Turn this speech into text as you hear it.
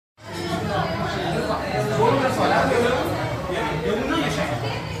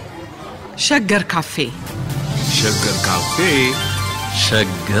ሸገር ካፌ ሸገር ካፌ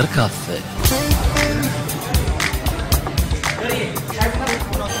ሸገር ካፌ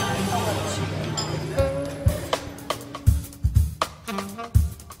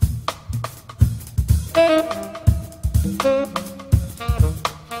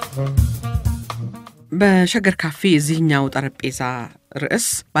በሸገር ካፌ እዚህኛው ጠረጴዛ ርዕስ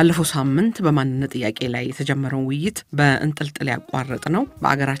ባለፈው ሳምንት በማንነት ጥያቄ ላይ የተጀመረው ውይይት በእንጥልጥል ያቋረጥ ነው።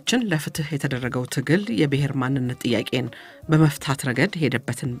 በአገራችን ለፍትህ የተደረገው ትግል የብሄር ማንነት ጥያቄን በመፍታት ረገድ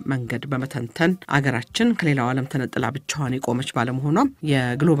ሄደበትን መንገድ በመተንተን አገራችን ከሌላው ዓለም ተነጥላ ብቻዋን የቆመች ባለመሆኗም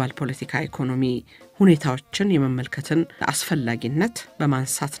የግሎባል ፖለቲካ ኢኮኖሚ ሁኔታዎችን የመመልከትን አስፈላጊነት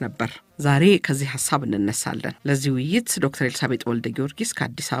በማንሳት ነበር። ዛሬ ከዚህ ሐሳብ እንነሳለን። ለዚህ ውይይት ዶክተር ኤልሳቤጥ ወልደ ጊዮርጊስ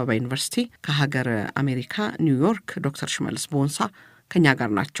ከአዲስ አበባ ዩኒቨርሲቲ፣ ከሀገር አሜሪካ ኒውዮርክ ዶክተር ሽመልስ ቦንሳ ከኛ ጋር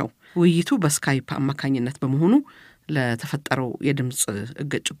ናቸው። ውይይቱ በስካይፕ አማካኝነት በመሆኑ ለተፈጠረው የድምጽ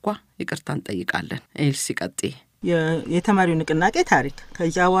እገጭጓ ይቅርታን ጠይቃለን። ኤልሲ ቀጤ የተማሪው ንቅናቄ ታሪክ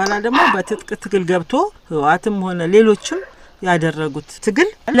ከዛ በኋላ ደግሞ በትጥቅ ትግል ገብቶ ህዋትም ሆነ ሌሎችም ያደረጉት ትግል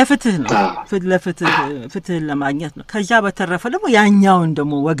ለፍትህ ነው። ፍትህ ለማግኘት ነው። ከዛ በተረፈ ደግሞ ያኛውን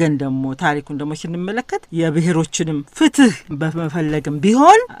ደግሞ ወገን ደግሞ ታሪኩን ደግሞ ስንመለከት የብሄሮችንም ፍትህ በመፈለግም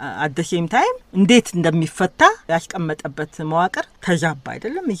ቢሆን አደሴም ታይም እንዴት እንደሚፈታ ያስቀመጠበት መዋቅር ተዛባ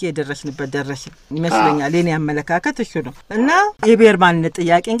አይደለም። እየደረስንበት ደረስን ይመስለኛል። የኔ አመለካከት እሱ ነው። እና የብሄር ማንነት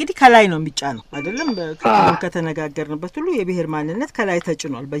ጥያቄ እንግዲህ ከላይ ነው የሚጫነው አይደለም። ከተነጋገርንበት ሁሉ የብሄር ማንነት ከላይ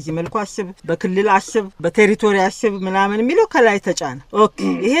ተጭኗል። በዚህ መልኩ አስብ፣ በክልል አስብ፣ በቴሪቶሪ አስብ ምናምን የሚለው ከላይ ተጫነ። ኦኬ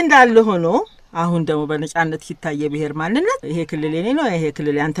ይሄ እንዳለ ሆኖ አሁን ደግሞ በነጻነት ሲታይ የብሄር ማንነት ይሄ ክልል የኔ ነው ይሄ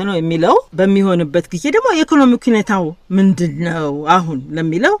ክልል ያንተ ነው የሚለው በሚሆንበት ጊዜ ደግሞ የኢኮኖሚክ ሁኔታው ምንድነው አሁን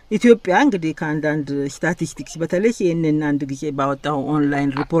ለሚለው ኢትዮጵያ እንግዲህ ከአንዳንድ ስታቲስቲክስ በተለይ ይሄንን አንድ ጊዜ ባወጣው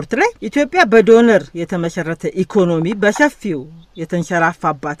ኦንላይን ሪፖርት ላይ ኢትዮጵያ በዶነር የተመሰረተ ኢኮኖሚ በሰፊው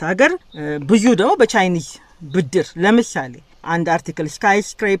የተንሸራፋባት ሀገር ብዙ ደግሞ በቻይኒዝ ብድር ለምሳሌ and article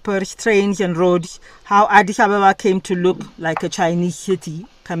skyscrapers, trains and roads, how Addis Ababa came to look like a Chinese city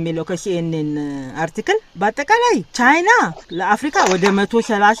ከሚለው ከሲኤንኤን አርቲክል በአጠቃላይ ቻይና ለአፍሪካ ወደ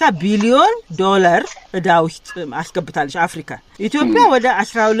 130 ቢሊዮን ዶላር እዳ ውስጥ አስገብታለች። አፍሪካ ኢትዮጵያ ወደ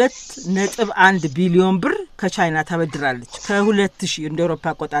 12.1 ቢሊዮን ብር ከቻይና ተበድራለች ከ2000 እንደ አውሮፓ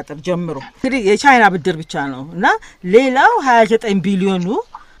አቆጣጠር ጀምሮ። እንግዲህ የቻይና ብድር ብቻ ነው እና ሌላው 29 ቢሊዮኑ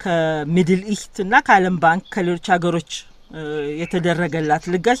ከሚድል ኢስት እና ከዓለም ባንክ ከሌሎች ሀገሮች የተደረገላት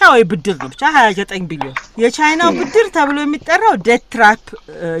ልገሳ ወይ ብድር ነው ብቻ 29 ቢሊዮን። የቻይናው ብድር ተብሎ የሚጠራው ዴት ትራፕ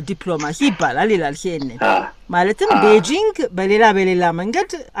ዲፕሎማሲ ይባላል ይላል ሲኤንኤን። ማለትም ቤጂንግ በሌላ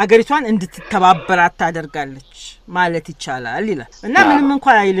መንገድ አገሪቷን እንድትተባበራት ታደርጋለች ማለት ይቻላል ይላል። እና ምንም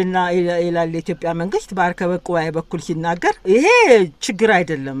እንኳን ይላል የኢትዮጵያ መንግስት በአርከበ ቁባይ በኩል ሲናገር ይሄ ችግር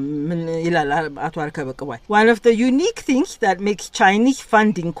አይደለም ምን ይላል አቶ አርከበ ቁባይ one of the unique things that makes Chinese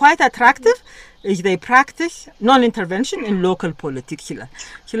funding quite attractive is they practice non-intervention in local politics ይላል።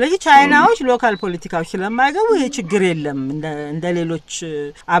 ስለዚህ ቻይናዎች ሎካል ፖለቲካው ስለማይገቡ ይሄ ችግር የለም እንደ ሌሎች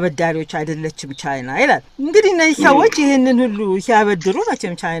አበዳሪዎች አይደለችም ቻይና ይላል። እንግዲህ እነዚህ ሰዎች ይሄንን ሁሉ ሲያበድሩ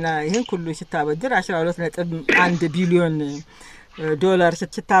መቼም ቻይና ይሄን ሁሉ ስታበድር 12.1 ቢሊዮን ዶላር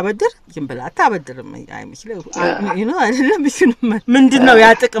ስታበድር ዝም ብላ አታበድርም አይመስልም አይደለም። እሱ ምንድነው ያ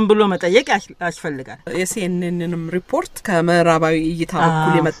ጥቅም ብሎ መጠየቅ ያስፈልጋል። የሲኤንኤንንም ሪፖርት ከመራባዊ እይታ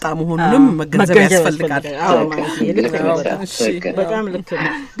በኩል የመጣ መሆኑንም መገንዘብ ያስፈልጋል። በጣም ልክ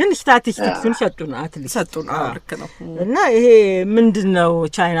ነው። ግን ስታቲስቲክሱን ሰጡን አትሊስት ልክ ነው። እና ይሄ ምንድነው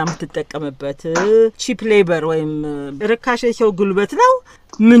ቻይና የምትጠቀምበት ቺፕ ሌበር ወይም ርካሽ የሰው ጉልበት ነው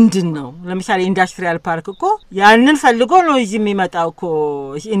ምንድነው? ለምሳሌ ኢንዳስትሪያል ፓርክ እኮ ያንን ፈልጎ ነው እዚህ የሚመጣው እኮ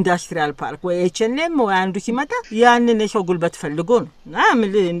ኢንዳስትሪያል ፓርክ ወይ ኤችኤንኤም ወይ አንዱ ሲመጣ ያንን የሰው ጉልበት ፈልጎ ነው። እና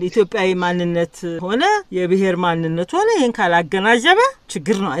ኢትዮጵያዊ ማንነት ሆነ የብሄር ማንነት ሆነ ይሄን ካላገናዘበ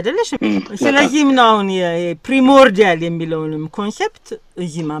ችግር ነው አይደለሽ? ስለዚህ ምን አሁን የፕሪሞርዲያል የሚለውንም ኮንሰፕት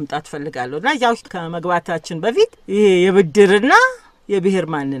እዚህ ማምጣት ፈልጋለሁ። እና ያው ከመግባታችን በፊት ይሄ የብድርና የብሄር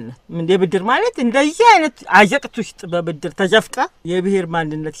ማንነት የብድር ማለት እንደዚህ አይነት አጀቅት ውስጥ በብድር ተዘፍቃ የብሄር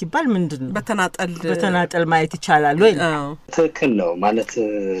ማንነት ሲባል ምንድነው? በተናጠል ማየት ይቻላል ወይ? ትክክል ነው ማለት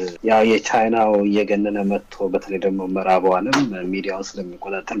ያው የቻይናው እየገነነ መጥቶ በተለይ ደግሞ ምዕራቡ ዓለም ሚዲያውን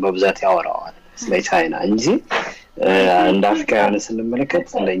ስለሚቆጣጠር በብዛት ያወራዋል ስለ ቻይና እንጂ እንደ አፍሪካውያን ስንመለከት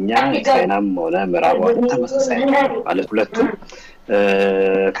ለኛ ቻይናም ሆነ ምዕራቡ ዓለም ተመሳሳይ ማለት ሁለቱም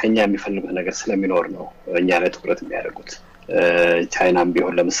ከኛ የሚፈልጉት ነገር ስለሚኖር ነው እኛ ላይ ትኩረት የሚያደርጉት። ቻይናም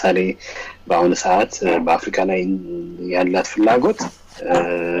ቢሆን ለምሳሌ በአሁኑ ሰዓት በአፍሪካ ላይ ያላት ፍላጎት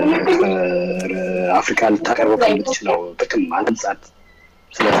አፍሪካ ልታቀርበው ከምትችለው ጥቅም አንፃር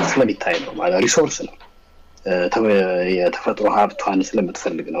ስለሚታይ ነው ማለት ሪሶርስ ነው የተፈጥሮ ሀብቷን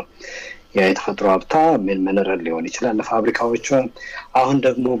ስለምትፈልግ ነው። የተፈጥሮ ሀብታ ሚነራል ሊሆን ይችላል ለፋብሪካዎቿ። አሁን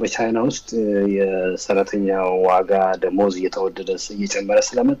ደግሞ በቻይና ውስጥ የሰራተኛው ዋጋ ደሞዝ እየጨመረ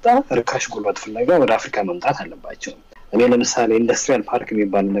ስለመጣ ርካሽ ጉልበት ፍለጋ ወደ አፍሪካ መምጣት አለባቸው። እኔ ለምሳሌ ኢንዱስትሪያል ፓርክ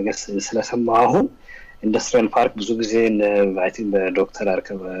የሚባል ነገር ስለሰማሁ አሁን ኢንዱስትሪያል ፓርክ ብዙ ጊዜ አይ ቲንክ በዶክተር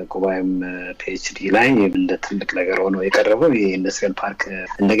አርከበ ቁባይም ፒኤችዲ ላይ እንደ ትልቅ ነገር ሆኖ የቀረበው የኢንዱስትሪያል ፓርክ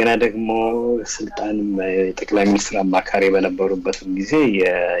እንደገና ደግሞ ስልጣን ጠቅላይ ሚኒስትር አማካሪ በነበሩበት ጊዜ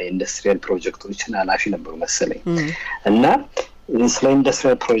የኢንዱስትሪያል ፕሮጀክቶችን ኃላፊ ነበሩ መሰለኝ እና ስለ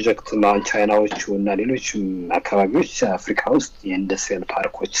ኢንዱስትሪያል ፕሮጀክት ማን ቻይናዎቹ እና ሌሎች አካባቢዎች አፍሪካ ውስጥ የኢንዱስትሪያል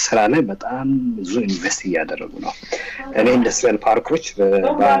ፓርኮች ስራ ላይ በጣም ብዙ ኢንቨስት እያደረጉ ነው። እኔ ኢንዱስትሪያል ፓርኮች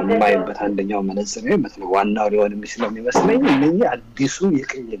በማይበት አንደኛው መነጽር ነው ዋናው ሊሆን የሚመስለኝ እነኚህ አዲሱ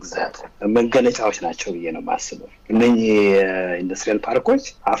የቅኝ ግዛት መገለጫዎች ናቸው ብዬ ነው የማስበው። እነኚህ ኢንዱስትሪያል ፓርኮች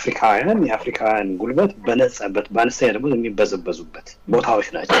የአፍሪካውያን ጉልበት በነጻበት በአነስተኛ ደግሞ የሚበዘበዙበት ቦታዎች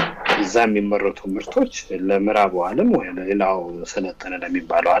ናቸው። እዛ የሚመረቱ ምርቶች ለምዕራቡ ዓለም ወይ ለሌላው ሰለጠነ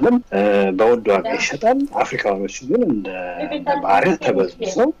ለሚባለው ዓለም በውድ ዋጋ ይሸጣል። አፍሪካኖች ግን እንደ ባሪያ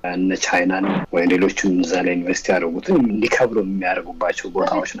ተበዝብዘው እነ ቻይናን ወይ ሌሎችን እዛ ላይ ኢንቨስት ያደርጉትን እንዲከብሩ የሚያደርጉባቸው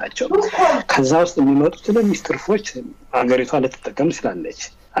ቦታዎች ናቸው። ከዛ ውስጥ የሚመጡት ለሚስትርፎች አገሪቷ ልትጠቀም ትችላለች።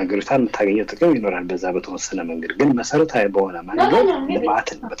 አገሪቷን የምታገኘው ጥቅም ይኖራል በዛ በተወሰነ መንገድ። ግን መሰረታዊ በሆነ መንገድ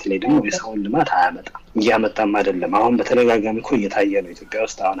ልማትን በተለይ ደግሞ የሰውን ልማት አያመጣም እያመጣም አይደለም። አሁን በተደጋጋሚ እኮ እየታየ ነው። ኢትዮጵያ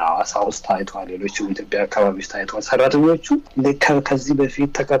ውስጥ አሁን ሐዋሳ ውስጥ ታይቷል፣ ሌሎችም ኢትዮጵያ አካባቢዎች ታይቷል። ሰራተኞቹ ከዚህ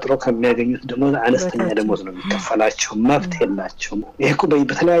በፊት ተቀጥሮ ከሚያገኙት ደሞዝ አነስተኛ ደሞዝ ነው የሚከፈላቸው፣ መብት የላቸውም። ይሄ እኮ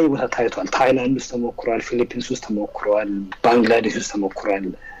በተለያየ ቦታ ታይቷል። ታይላንድ ውስጥ ተሞክሯል፣ ፊሊፒንስ ውስጥ ተሞክሯል፣ ባንግላዴሽ ውስጥ ተሞክሯል።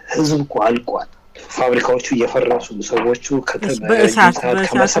 ህዝብ እኮ አልቋል። ፋብሪካዎቹ እየፈረሱ ሰዎቹ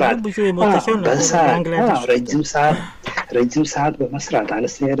በእሳት ብዙ የሞተው ነው። ረጅም ሰዓት በመስራት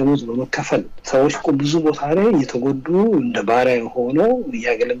አነስተኛ ደሞዝ በመከፈል ሰዎች እኮ ብዙ ቦታ ላይ እየተጎዱ እንደ ባሪያ ሆነው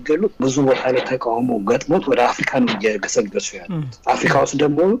እያገለገሉ ብዙ ቦታ ላይ ተቃውሞ ገጥሞት ወደ አፍሪካ ነው እየገሰገሱ ያሉት። አፍሪካ ውስጥ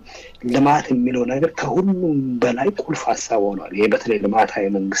ደግሞ ልማት የሚለው ነገር ከሁሉም በላይ ቁልፍ ሀሳብ ሆኗል። ይሄ በተለይ ልማታዊ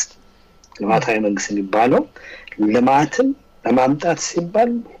መንግስት የሚባለው ልማትን ለማምጣት ሲባል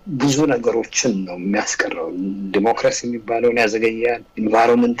ብዙ ነገሮችን ነው የሚያስቀረው። ዲሞክራሲ የሚባለውን ያዘገያል።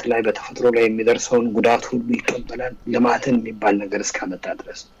 ኢንቫይሮንመንት ላይ በተፈጥሮ ላይ የሚደርሰውን ጉዳት ሁሉ ይቀበላል ልማትን የሚባል ነገር እስካመጣ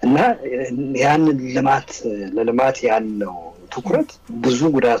ድረስ እና ያንን ለልማት ያለው ትኩረት ብዙ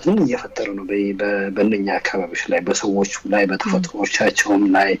ጉዳትን እየፈጠረ ነው በእነኛ አካባቢዎች ላይ በሰዎች ላይ በተፈጥሮቻቸውም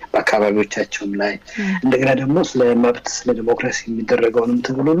ላይ በአካባቢዎቻቸውም ላይ እንደገና ደግሞ ስለ መብት ስለ ዲሞክራሲ የሚደረገውንም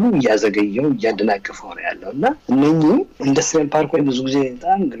ትግል ሁሉ እያዘገየው እያደናቀፈው ነው ያለው እና እነኚህ ኢንዱስትሪያል ፓርኮች ብዙ ጊዜ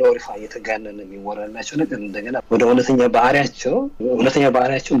በጣም ግሎሪፋይ እየተጋነነ የሚወራላቸው ነገር እንደገና ወደ እውነተኛ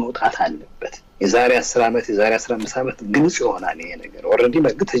ባህሪያቸው መውጣት አለበት። የዛሬ 10 ዓመት የዛሬ 15 ዓመት ግልጽ ይሆናል ይሄ ነገር ኦሬዲ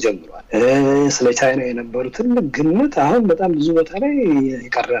በግልጽ ተጀምሯል። ስለ ቻይና የነበሩ ትልቅ ግምት አሁን በጣም ብዙ ቦታ ላይ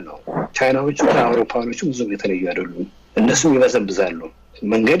የቀረ ነው። ቻይናዎቹ ከአውሮፓኖቹ ብዙ የተለዩ አይደሉም። እነሱም ይበዘብዛሉ።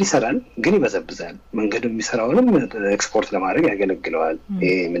 መንገድ ይሰራል ግን ይበዘብዛል። መንገድ የሚሰራውንም ኤክስፖርት ለማድረግ ያገለግለዋል።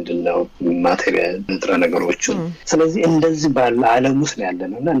 ይሄ ምንድነው ማቴሪያል ንጥረ ነገሮች። ስለዚህ እንደዚህ ባለ ዓለም ውስጥ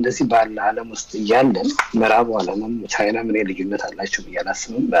ያለነውና እንደዚህ ባለ ዓለም ውስጥ ያለን ምዕራቡ ዓለምም ቻይና ምን ልዩነት አላቸው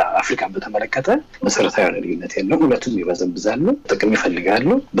ብያላስም በአፍሪካን በተመለከተ መሰረታዊ ልዩነት የለውም። ሁለቱም ይበዘብዛሉ፣ ጥቅም ይፈልጋሉ።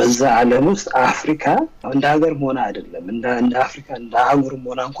 በዛ ዓለም ውስጥ አፍሪካ እንደ ሀገር ሆነ አይደለም እንደ አፍሪካ እንደ አህጉር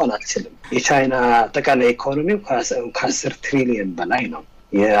ሆነ እንኳን አትችልም። የቻይና አጠቃላይ ኢኮኖሚው ከ10 ትሪሊየን በላይ ነው።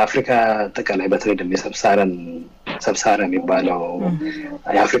 የአፍሪካ አጠቃላይ በተለይ ደግሞ ሰብሳራ የሚባለው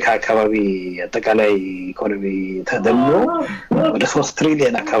የአፍሪካ አካባቢ አጠቃላይ ኢኮኖሚ ተደምሮ ወደ 3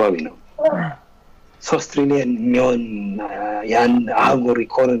 ትሪሊየን አካባቢ ነው። 3 ትሪሊየን የሚሆን ያን አህጉር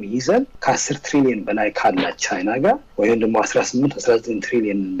ኢኮኖሚ ይዘን ከ10 ትሪሊየን በላይ ካላት ቻይና ጋር ወይም ደግሞ 19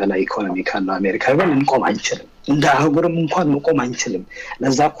 ትሪሊየን በላይ ኢኮኖሚ ካለው አሜሪካ ጋር ልንቆም አንችልም። እንደ አህጉርም እንኳን መቆም አንችልም።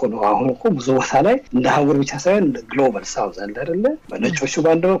 ለዛ እኮ ነው አሁን እኮ ብዙ ቦታ ላይ እንደ አህጉር ብቻ ሳይሆን ግሎባል ሳውዝ አለ አይደለ? በነጮቹ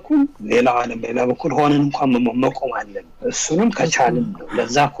ባንድ በኩል ሌላው ዓለም በሌላ በኩል ሆነን እንኳን መቆም አለን። እሱንም ከቻልን ነው።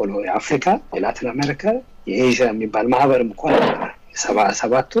 ለዛ እኮ ነው የአፍሪካ የላቲን አሜሪካ የኤዥያ የሚባል ማህበርም እኮ አለ።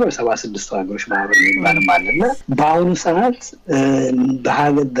 77 ነው 76 ሀገሮች ማህበር የሚባል አለና በአሁኑ ሰዓት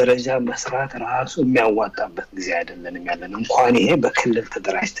በሀገር ደረጃ መስራት ራሱ የሚያዋጣበት ጊዜ አይደለም ያለን። እንኳን ይሄ በክልል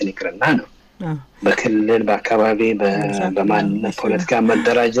ተደራጅተን ይቅርና ነው በክልል በአካባቢ በማንነት ፖለቲካ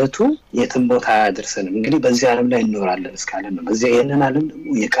መደራጀቱ የትም ቦታ አያደርሰንም። እንግዲህ በዚህ ዓለም ላይ እንኖራለን እስካለን ነው። በዚህ ይሄንን ዓለም ደግሞ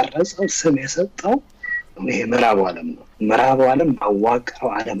የቀረጸው ስም የሰጠው ይሄ ምዕራቡ ዓለም ነው። ምዕራቡ ዓለም ባዋቀረው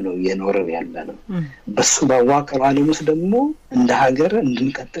ዓለም ነው የኖረው ያለነው በሱ ባዋቀረው ዓለም ውስጥ ደግሞ እንደ ሀገር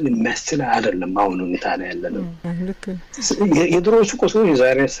እንድንቀጥል የሚያስችል አይደለም አሁን ሁኔታ ላይ ያለነው የድሮቹ ቆሶ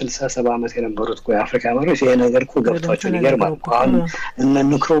የዛሬ 67 ዓመት የነበሩት የአፍሪካ መሪዎች ይሄ ነገር እኮ ገብቷቸው ይገርማል አሁን እነ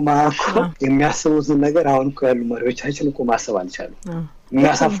ንክሩማ እኮ የሚያስቡት ነገር አሁን እኮ ያሉ መሪዎቻችን እኮ ማሰብ አልቻሉም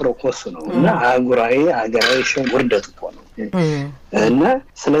የሚያሳፍረው ኮስ ነው እና አህጉራዊ ሀገራዊ ውርደት እኮ ነው እና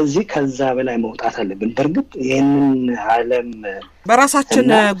ስለዚህ ከዛ በላይ መውጣት አለብን በርግጥ ይሄንን ዓለም በራሳችን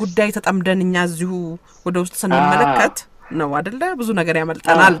ጉዳይ ተጠምደን እኛ እዚሁ ወደ ውስጥ ስንመለከት ነው አይደለ ብዙ ነገር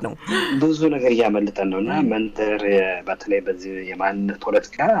ያመልጠናል ነው ብዙ ነገር ያመልጠን ነውና መንደር በተለይ በዚህ የማንነት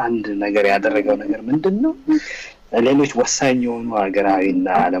ፖለቲካ አንድ ነገር ያደረገው ነገር ምንድነው ሌሎች ወሳኝ የሆኑ ሀገራዊና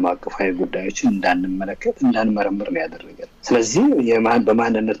ዓለም አቀፋዊ ጉዳዮችን እንዳንመለከት እንዳንመረምር ነው ያደረገው ስለዚህ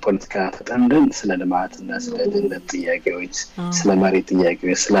በማንነት ፖለቲካ ተጠምደን ስለ ልማትና ስለ ደህንነት ጥያቄዎች ስለ መሬት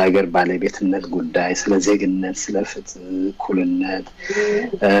ጥያቄዎች ስለ ሀገር ባለቤትነት ጉዳይ ስለ ዜግነት ስለ ፍትህ እኩልነት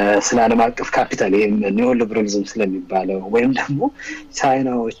ስለ ዓለም አቀፍ ካፒታሊዝም ኒዮሊበራሊዝም ስለሚባለው ወይም ደግሞ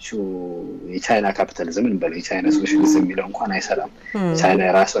ቻይናዎቹ የቻይና ካፒታሊዝም እንበለው የቻይና ሶሻሊዝም የሚለው እንኳን አይሰራም ቻይና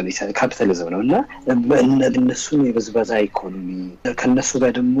ራሷን ካፒታሊዝም ነውና እነሱ የበዝባዛ ኢኮኖሚ ከነሱ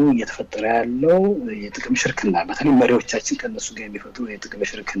ጋር ደግሞ እየተፈጠረ ያለው የጥቅም ሽርክና በተለይ መሪዎቻችን ከነሱ ጋር የሚፈጥሩ የጥቅም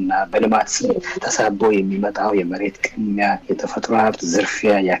ሽርክና በልማት ስም ተሳቦ የሚመጣው የመሬት ቅሚያ የተፈጥሮ ሀብት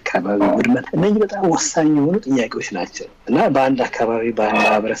ዝርፊያ የአካባቢ ውድመት እነዚህ በጣም ወሳኝ የሆኑ ጥያቄዎች ናቸው እና በአንድ አካባቢ በአንድ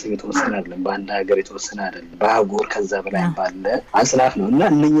ማህበረሰብ የተወሰነ አይደለም በአንድ ሀገር የተወሰነ አይደለም በአህጉር ከዛ በላይ ባለ አጽናፍ ነው እና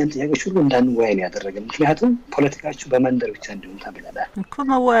እነኛን ጥያቄዎች ሁሉ እንዳንወያይ ያደረገን ምክንያቱም ፖለቲካቸው በመንደር ብቻ እንዲሆን ተብለናል እኮ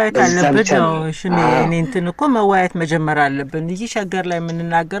መወያየት አለበት ነው ሽኔ እንትን እኮ መወያየት መጀመር አለብን ይህ ሸገር ላይ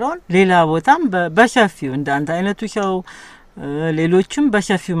የምንናገረው ሌላ ቦታም በሰፊው እንዳንተ አይነቱ ሰው ሌሎችም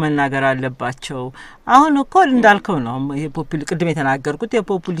በሰፊው መናገር አለባቸው አሁን እኮ እንዳልከው ነው ይሄ ፖፑሊስት ቅድም የተናገርኩት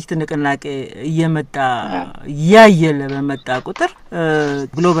የፖፑሊስት ንቅናቄ እየመጣ ያየለ በመጣ ቁጥር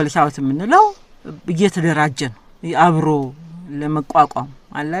ግሎባል ሳውት የምንለው እየተደራጀ ነው አብሮ ለመቋቋም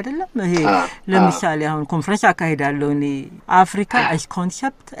አለ አይደለም ይሄ ለምሳሌ አሁን ኮንፈረንስ አካሄዳለሁ እኔ አፍሪካ as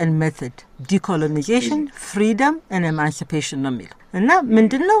concept and method decolonization freedom and emancipation ነው የሚለው እና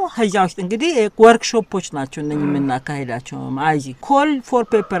ምንድነው ሀያው ውስጥ እንግዲህ ወርክሾፖች ናቸው እነኚህ የምናካሄዳቸው ማዚ ኮል ፎር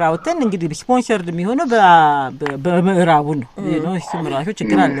ፔፐር አውተን እንግዲህ ስፖንሰርድ የሚሆነው በምዕራቡ ነው ነው እሱ ምራሹ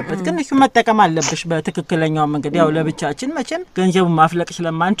ችግር አለበት ግን እሱ መጠቀም አለብሽ በትክክለኛው መንገድ ያው ለብቻችን መቼም ገንዘቡን ማፍለቅ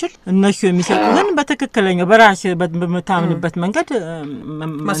ስለማንችል እነሱ የሚሰጡን በትክክለኛው በራስ በመታምንበት መንገድ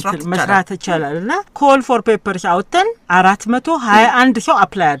መስራት ይቻላልና ኮል ፎር ፔፐርስ አውተን 421 ሰው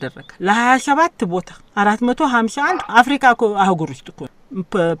አፕላይ ያደረገ ለ27 ቦታ 451 አፍሪካ አህጉር ውስጥ እኮ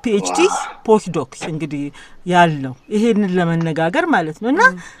PhD ፖስትዶክስ እንግዲህ ያለው ይሄንን ለመነጋገር ማለት ነውና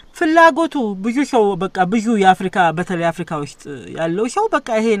ፍላጎቱ ብዙ ሰው በቃ ብዙ የአፍሪካ በተለይ አፍሪካ ውስጥ ያለው ሰው በቃ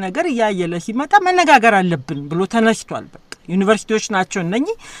ይሄ ነገር ያየለ ሲመጣ መነጋገር አለብን ብሎ ተነስቷል በቃ ዩኒቨርሲቲዎች ናቸው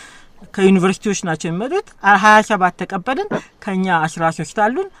እነኚህ ከዩኒቨርሲቲዎች ናቸው የሚመጡት 27 ተቀበልን ከኛ 13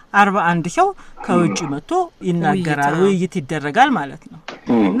 አሉን 41 ሰው ከውጪ መጥቶ ይናገራል ውይይት ይደረጋል ማለት ነው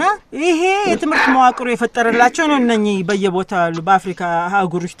እና ይሄ የትምህርት መዋቅሩ የፈጠረላቸው ነው እነኚህ በየቦታው ያሉ በአፍሪካ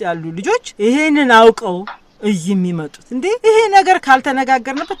አህጉር ውስጥ ያሉ ልጆች ይሄንን አውቀው እዚህ የሚመጡት እንዴ ይሄ ነገር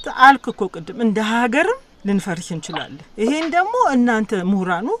ካልተነጋገርንበት አልክኮ ቅድም እንደ ሀገርም ልንፈርስ እንችላለን ይሄን ደግሞ እናንተ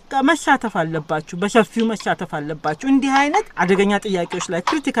ምሁራኑ መሳተፍ አለባችሁ በሰፊው መሳተፍ አለባችሁ እንዲህ አይነት አደገኛ ጥያቄዎች ላይ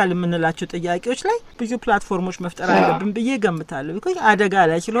ክሪቲካል የምንላቸው ጥያቄዎች ላይ ብዙ ፕላትፎርሞች መፍጠር አለብን ብዬ ገምታለሁ ቢኮዝ አደጋ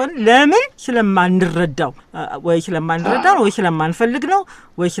ላይ ስለሆነ ለምን ስለማንረዳው ወይ ስለማንፈልግ ነው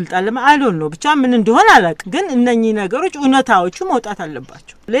ወይ ስልጣን ለማአሎን ነው ብቻ ምን እንደሆነ አላቅ ግን እነኚህ ነገሮች እውነታዎቹ መውጣት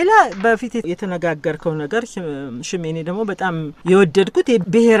አለባቸው ሌላ በፊት የተነጋገርከው ነገር ሽሜኔ ደግሞ በጣም የወደድኩት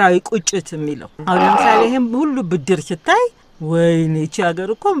ብሄራዊ ቁጭት የሚለው አሁን ለምሳሌ ይሄን ሁሉ ብድር ሲታይ ወይኔ እቺ ሀገር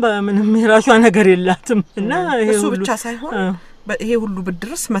እኮ በምንም የራሷ ነገር የላትም እና እሱ ብቻ ሳይሆን ይሄ ሁሉ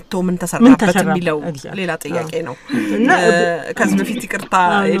ብድርስ መተው ምን ተሰራበት የሚለው ሌላ ጥያቄ ነው እና ከዚህ በፊት ይቅርታ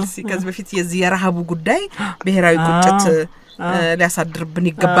ኤልሲ ከዚህ በፊት የዚህ የረሃቡ ጉዳይ ብሄራዊ ቁጭት ሊያሳድርብን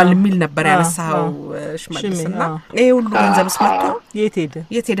ይገባል የሚል ነበር ያነሳው ሽመልስና ይሄ ሁሉ ገንዘብስ መተው የት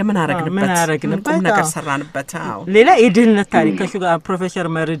ሄደ ምን አረግንበት ነገር ሰራንበት ሌላ የድህነት ታሪክ ከሹጋ ፕሮፌሰር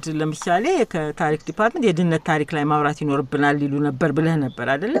መርድ ለምሳሌ ከታሪክ ዲፓርትመንት የድህነት ታሪክ ላይ ማውራት ይኖርብናል ሊሉ ነበር ብለህ ነበር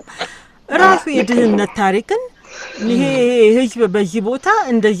አይደለም ራሱ የድህነት ታሪክን ይሄ ህዝብ በዚህ ቦታ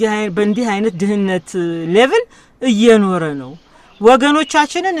በእንዲህ አይነት ድህነት ሌቭል እየኖረ ነው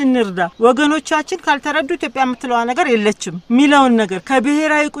ወገኖቻችንን እንርዳ ወገኖቻችን ካልተረዱ ኢትዮጵያ የምትለው ነገር የለችም ሚላውን ነገር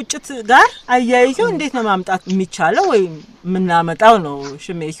ከብሄራዊ ቁጭት ጋር አያይዞ እንዴት ነው ማምጣት የሚቻለው ወይ ምናመጣው ነው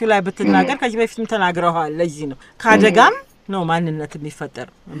ሽሜ እሱ ላይ በትናገር ከዚህ በፊትም ተናግረዋል ለዚህ ነው ካደጋም ነው ማንነት የሚፈጠር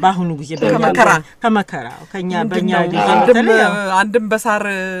ባሁኑ ጊዜ ከመከራ ከኛ በእኛ አንድም በሳር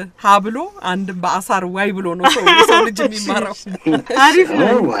ሀ ብሎ አንድም በአሳር ዋይ ብሎ ነው ሰው ልጅ የሚማረው አሪፍ ነው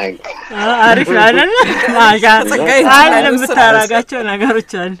አይደል ማጋ አይደለም ብታራጋቸው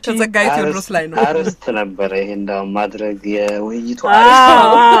ነገሮች አሉ ተዘጋይ ቴዎድሮስ ላይ ነው አርስት ነበር ይሄ እንደው ማድረግ የውይይቱ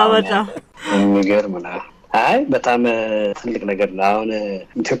በጣም የሚገርም ነው አይ በጣም ትልቅ ነገር ነው አሁን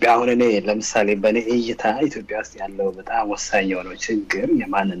ኢትዮጵያ አሁን እኔ ለምሳሌ በኔ እይታ ኢትዮጵያ ውስጥ ያለው በጣም ወሳኝ የሆነው ችግር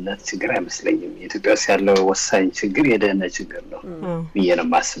የማንነት ችግር አይመስለኝም ኢትዮጵያ ውስጥ ያለው ወሳኝ ችግር የደህንነት ችግር ነው ብዬ ነው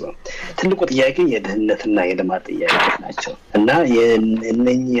የማስበው ትልቁ ጥያቄ የደህንነትና የልማት ጥያቄዎች ናቸው እና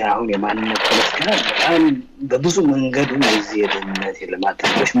የእነኚህ አሁን የማንነት ፖለቲካ በጣም በብዙ መንገዱ የዚህ የደህንነት የልማት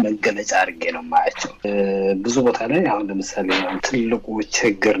ጥያቄዎች መገለጫ አድርጌ ነው የማያቸው ብዙ ቦታ ላይ አሁን ለምሳሌ ትልቁ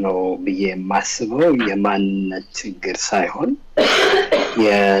ችግር ነው ብዬ የማስበው የማንነት ችግር ሳይሆን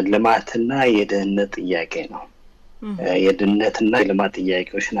የልማትና የደህንነት ጥያቄ ነው የደህንነትና የልማት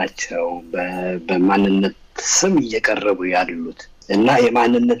ጥያቄዎች ናቸው በማንነት ስም እየቀረቡ ያሉት እና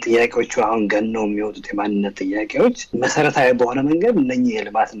የማንነት ጥያቄዎቹ አሁን ገነው የሚወጡት የማንነት ጥያቄዎች መሰረታዊ በሆነ መንገድ እነኚህ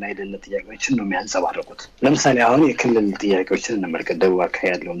የልማትና የደህንነት ጥያቄዎችን ነው የሚያንጸባርቁት ለምሳሌ አሁን የክልል ጥያቄዎችን እንመልከት ደቡብ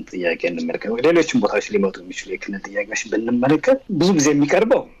አካባቢ ያለውን ጥያቄ እንመልከት ሌሎችም ቦታዎች ሊመጡ የሚችሉ የክልል ጥያቄዎች ብንመለከት ብዙ ጊዜ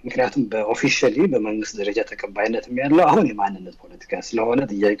የሚቀርበው ምክንያቱም በኦፊሻሊ በመንግስት ደረጃ ተቀባይነት ያለው አሁን የማንነት ፖለቲካ ስለሆነ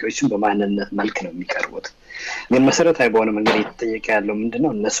ጥያቄዎችን በማንነት መልክ ነው የሚቀርቡት ግን መሰረታዊ በሆነ መንገድ እየተጠየቀ ያለው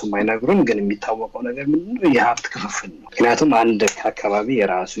ምንድነው እነሱ የማይነግሩን ግን የሚታወቀው ነገር ምንድነው የሀብት ክፍፍል ነው ምክንያቱም አንድ አካባቢ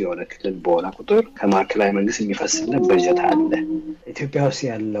የራሱ የሆነ ክልል በሆነ ቁጥር ከማዕከላዊ መንግስት የሚፈስለት በጀት አለ ኢትዮጵያ ውስጥ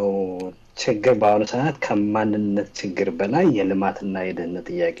ያለው ችግር በአሁኑ ሰዓት ከማንነት ችግር በላይ የልማትና የደህንነት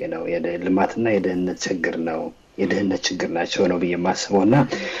ጥያቄ ነው የልማትና የደህንነት ችግር ነው የደህንነት ችግር ናቸው ነው ብዬ የማስበውና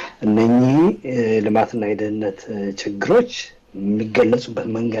እነኚህ ልማትና የደህንነት ችግሮች የሚገለጹበት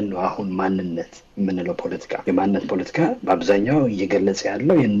መንገድ ነው አሁን ማንነት የምንለው ፖለቲካ የማንነት ፖለቲካ በአብዛኛው እየገለጸ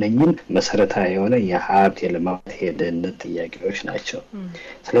ያለው የነኝን መሰረታዊ የሆነ የሀብት የልማት የደህንነት ጥያቄዎች ናቸው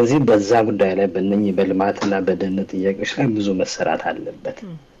ስለዚህ በዛ ጉዳይ ላይ በእነኚህ በልማትና በደህንነት ጥያቄዎች ላይ ብዙ መሰራት አለበት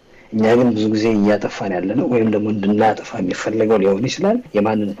እኛ ግን ብዙ ጊዜ እያጠፋን ያለነው ወይም ደግሞ እንድናጠፋ የሚፈልገው ሊሆን ይችላል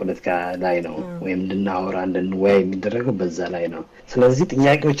የማንነት ፖለቲካ ላይ ነው ወይም እንድናወራ እንድንወያይ የሚደረገው በዛ ላይ ነው ስለዚህ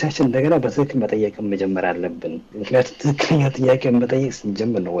ጥያቄዎቻችን እንደገና በትክክል መጠየቅ መጀመር አለብን ምክንያቱም ትክክለኛ ጥያቄ መጠየቅ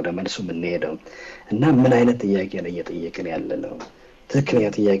ስንጀምር ነው ወደ መልሱ የምንሄደው እና ምን አይነት ጥያቄ ነው እየጠየቅን ያለነው ትክክለኛ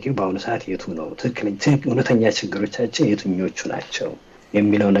ጥያቄው በአሁኑ ሰዓት የቱ ነው ትክክለኛ እውነተኛ ችግሮቻችን የትኞቹ ናቸው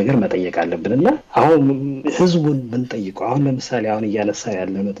የሚለው ነገር መጠየቅ አለብንና አሁን ህዝቡን ብንጠይቀው አሁን ለምሳሌ አሁን እያነሳ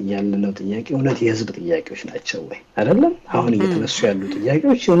ያለነው ጥያቄ እውነት የህዝብ ጥያቄዎች ናቸው ወይ አይደለም አሁን እየተነሱ ያሉ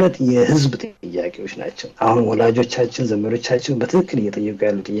ጥያቄዎች እውነት የህዝብ ጥያቄዎች ናቸው አሁን ወላጆቻችን ዘመዶቻችን በትክክል እየጠየቁ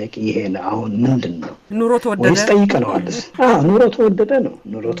ያሉ ጥያቄ ይሄ ነው አሁን ምንድነው ኑሮ ተወደደ ጠይቀነዋልስ ኑሮ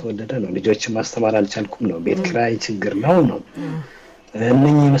ተወደደ ነው ልጆችን ማስተማር አልቻልኩም ነው ቤት ኪራይ ችግር ነው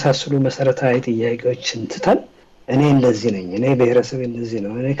እነኚህ የመሳሰሉ መሰረታዊ ጥያቄዎችን ትተን እኔ እንደዚህ ነኝ እኔ ብሄረሰብ እንደዚህ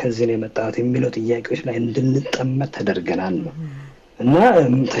ነው እኔ ከዚህ ነው የመጣሁት የሚለው ጥያቄዎች ላይ እንድንጠመጥ ተደርገናል ነው እና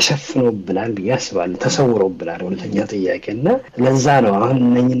ተሸፍኖብናል ያስባል ተሰውሮብናል እውነተኛ ጥያቄና ለዛ ነው አሁን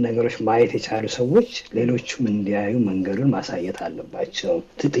እነኚህን ነገሮች ማየት የቻሉ ሰዎች ሌሎችም እንዲያዩ መንገዱን ማሳየት አለባቸው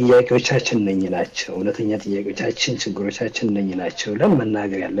ጥያቄዎቻችን እነኚህ ናቸው እውነተኛ ጥያቄዎቻችን ችግሮቻችን እነኚህ ናቸው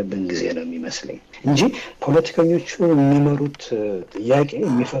ለመናገር ያለብን ጊዜ ነው የሚመስለኝ እንጂ ፖለቲከኞቹ የሚመሩት ጥያቄ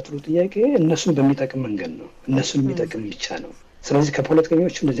የሚፈጥሩ ጥያቄ እነሱን በሚጠቅም መንገድ ነው እነሱን የሚጠቅም ብቻ ነው ስለዚህ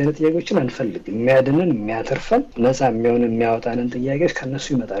ከፖለቲከኞቹ እንደዚህ አይነት ጥያቄዎችን አንፈልግም የሚያድነን የሚያተርፈን ነፃ የሚሆን የሚያወጣንን ጥያቄዎች ከነሱ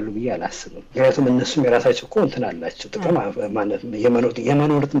ይመጣሉ ብዬ አላስብም ምክንያቱም እነሱም የራሳቸው እኮ እንትን አላቸው ጥቅም ማለት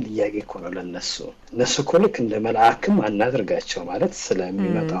የመኖርትን ጥያቄ እኮ ነው ለነሱ እነሱ እኮ ልክ እንደ መልአክም አናድርጋቸው ማለት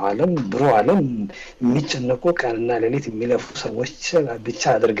ስለሚመጣው ዓለም ብሩ ዓለም የሚጨነቁ ቀንና ሌሊት የሚለፉ ሰዎች ብቻ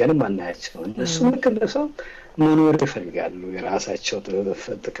አድርገንም አናያቸው እነሱ ልክ እንደሰው መኖር ይፈልጋሉ የራሳቸው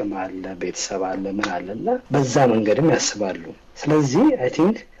ጥቅም አለ ቤተሰብ አለ ምን አለና በዛ መንገድም ያስባሉ ስለዚህ አይ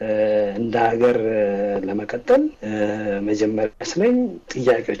ቲንክ እንደ ሀገር ለመቀጠል መጀመሪያ ስለኝ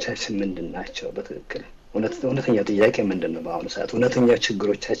ጥያቄዎቻችን ምንድናቸው በትክክል እውነተኛ ጥያቄ ምንድነው በአሁኑ ሰዓት እውነተኛ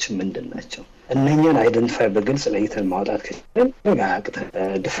ችግሮቻችን ምንድናቸው እነኛን አይደንቲፋይ በግልጽ ለይተን ማውጣት ከቻልን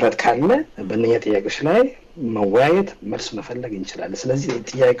ድፍረት ካለ በእነኛ ጥያቄዎች ላይ መወያየት መልስ መፈለግ እንችላለን ስለዚህ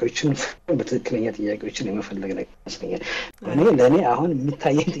ጥያቄዎችን በትክክለኛ ጥያቄዎችን የመፈለግ ነገር ይመስለኛል ለእኔ አሁን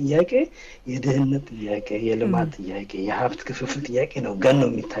የሚታየኝ ጥያቄ የደህንነት ጥያቄ የልማት ጥያቄ የሀብት ክፍፍል ጥያቄ ነው ገን ነው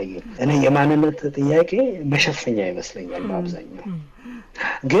የሚታየኝ እኔ የማንነት ጥያቄ መሸፈኛ ይመስለኛል በአብዛኛው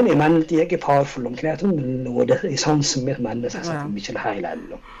ግን የማንነት ጥያቄ ፓወርፉል ነው ምክንያቱም ወደ የሰውን ስሜት ማነሳሳት የሚችል ኃይል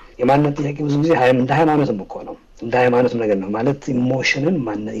አለው የማንነት ጥያቄ ብዙ ጊዜ እንደ ሃይማኖትም እኮ ነው እንደ ሃይማኖት ነገር ነው ማለት ኢሞሽንን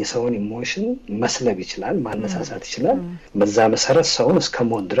የሰውን ኢሞሽን መስለብ ይችላል ማነሳሳት ይችላል በዛ መሰረት ሰውን እስከ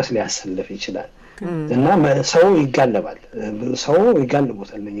ሞት ድረስ ሊያሰልፍ ይችላል እና ሰው ይጋለባል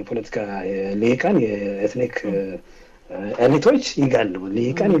ይጋልቡታል የፖለቲካ ሊቃን የኤትኒክ ኤሊቶች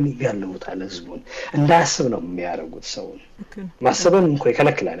ይጋልቡታል ህዝቡን እንዳያስብ ነው የሚያደርጉት ሰው ማሰብን እንኳን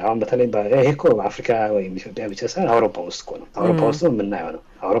ይከለክላል አሁን በተለይ በሄኮ አፍሪካ ወይ ኢትዮጵያ ብቻ ሳይሆን አውሮፓ ውስጥ ነው አውሮፓ ውስጥ የምናየው ነው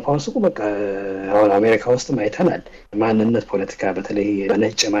አውሮፓ ውስጥ በቃ አሁን አሜሪካ ውስጥ ማይተናል ማንነት ፖለቲካ በተለይ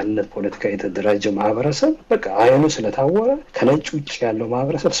በነጭ ማንነት ፖለቲካ የተደራጀው ማህበረሰብ በቃ አይኑ ስለታወረ ከነጭ ውጭ ያለው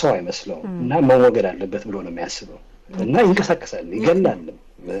ማህበረሰብ ሰው አይመስለውም እና መወገድ አለበት ብሎ ነው የሚያስበው እና ይንቀሳቀሳል ይገላል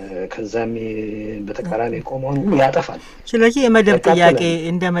ከዛም በተቃራኒ ቆመው ያጠፋል ስለዚህ የመደብ ጥያቄ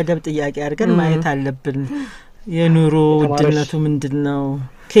እንደ መደብ ጥያቄ አድርገን ማየት አለብን የኑሮ ውድነቱ ምንድነው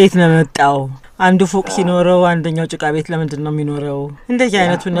ከየት ነው መጣው አንዱ ፎቅ ሲኖረው አንደኛው ጭቃ ቤት ለምንድን ነው የሚኖረው እንደዚህ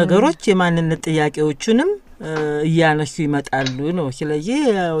አይነቱ ነገሮች የማንነት ጥያቄዎቹንም ያነሱ ይመጣሉ ነው ስለዚህ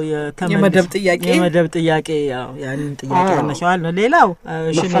የመደብ ጥያቄ ያው ያንን ጥያቄ ያነሳዋል ነው ሌላው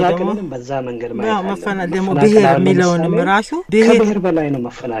እሺ ደግሞ በዛ መንገድ ማለት መፈናቀል ደግሞ ብሄር የሚለውንም ራሱ ብሄር በላይ ነው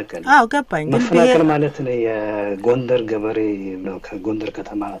መፈናቀል ገባኝ ግን መፈናቀል ማለት ነው የጎንደር ገበሬ ነው ከጎንደር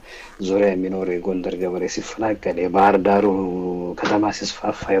ከተማ ዙሪያ የሚኖር የጎንደር ገበሬ ሲፈናቀል የባህር ዳሩ ከተማ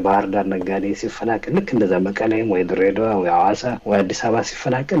ሲስፋፋ የባህር ዳር ነጋዴ ሲፈናቀል ልክ እንደዛ መቀሌም ወይ ድሬዳዋ ወይ ሐዋሳ ወይ አዲስ አበባ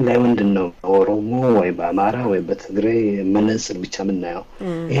ሲፈናቀል ለምንድነው ኦሮሞ ወይ በአማራ ወይ በትግሬ መነጽር ብቻ ምናየው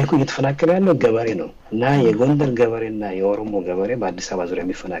ይሄ እኮ እየተፈናቀለ ያለው ገበሬ ነው እና የጎንደር ገበሬና የኦሮሞ ገበሬ በአዲስ አበባ ዙሪያ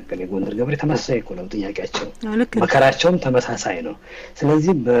የሚፈናቀል የጎንደር ገበሬ ተመሳሳይ እኮ ነው ጥያቄያቸው መከራቸውም ተመሳሳይ ነው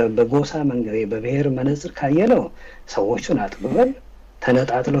ስለዚህ በጎሳ መንገድ በብሄር መነጽር ካየነው ሰዎቹን አጥብበን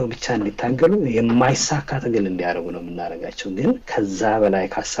ተነጣጥለው ብቻ እንዲታገሉ የማይሳካ ትግል እንዲያደርጉ ነው የምናደርጋቸው ግን ከዛ በላይ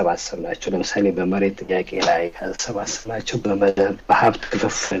ካሰባሰብናቸው ለምሳሌ በመሬት ጥያቄ ላይ ካሰባሰብናቸው በመደብ በሀብት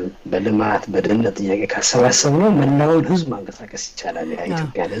ክፍፍል በልማት በደህንነት ጥያቄ ካሰባሰብነው መላውን ህዝብ ማንቀሳቀስ ይቻላል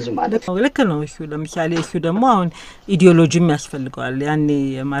የኢትዮጵያ ህዝብ ማለት ነው ልክ ነው እሱ ለምሳሌ እሱ ደግሞ አሁን ኢዲዮሎጂም ያስፈልጋል ያኔ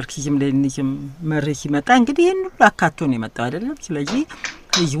ማርክሲዝም ሌኒኒዝም መርህ ሲመጣ እንግዲህ ይሄን ሁሉ አካቶ ነው የመጣው አይደለም ስለዚህ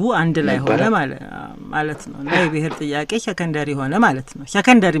ህዝቡ አንድ ላይ ሆነ ማለት ነው እና የብሄር ጥያቄ ሰከንደሪ ሆነ ማለት ነው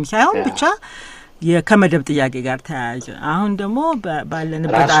ሰከንደሪም ሳይሆን ብቻ የከመደብ ጥያቄ ጋር ተያያዘ አሁን ደግሞ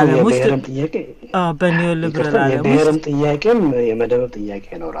ባለንበት ዓለም ውስጥ በኒዮ ሊበራል ዓለም የብሄርም ጥያቄም የመደብ ጥያቄ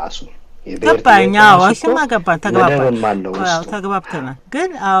ነው ራሱ ገባኛ ወሽማ ገባን ተግባብተናል ግን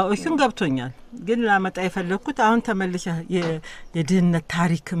እሱን ገብቶኛል ግን ላመጣ የፈለኩት አሁን ተመልሰ የድህነት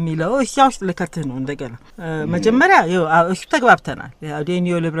ታሪክ የሚለው እሺው ውስጥ ለከተህ ነው እንደገና መጀመሪያ እሱ ተግባብተናል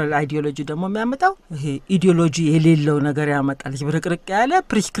የኒዮ ሊበራል አይዲዮሎጂ ደግሞ የሚያመጣው ይሄ ኢዲዮሎጂ የሌለው ነገር ያመጣል ዝብርቅርቅ ያለ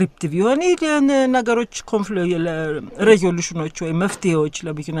ፕሪስክሪፕቲቭ የሆነ ነገሮች ሬዞሉሽኖች ወይ መፍትሄዎች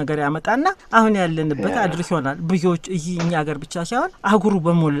ለብዙ ነገር ያመጣና አሁን ያለንበት አድርስ ይሆናል ብዙዎች እኛ ሀገር ብቻ ሳይሆን አህጉሩ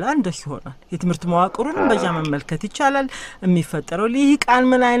በሞላ እንደዚህ ይሆናል የትምህርት መዋቅሩን በዛ መመልከት ይቻላል የሚፈጠረው ሊሂቃን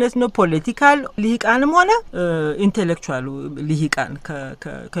ምን አይነት ነው ፖለቲካል ሊሂቃንም ሆነ ኢንተሌክቹዋል ሊሂቃን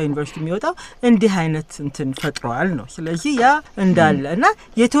ከዩኒቨርሲቲ የሚወጣው እንዲህ አይነት እንትን ፈጥሯል ነው ስለዚህ ያ እንዳለና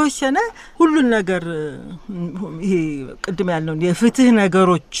የተወሰነ ሁሉ ነገር ይሄ ቅድም ያለው የፍትህ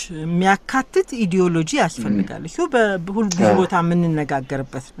ነገሮች የሚያካትት ኢዲዮሎጂ ያስፈልጋል እሱ በሁሉ ቦታ ምን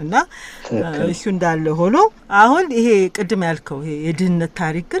እንነጋገርበት እና እሱ እንዳለ ሆኖ አሁን ይሄ ቅድም ያልከው ይሄ የድህነት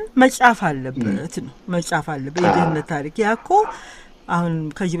ታሪክ ግን መጻፍ አለበት ነው መጻፍ አለበት የድህነት ታሪክ ያኮ አሁን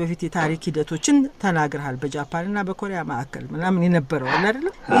ከዚህ በፊት የታሪክ ሂደቶችን ተናግረሃል በጃፓንና በኮሪያ ማዕከል ምናምን የነበረው አይደል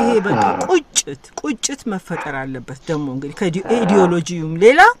ይሄ በቃ ቁጭት መፈጠር አለበት ደግሞ እንግዲህ ከኢዲዮሎጂውም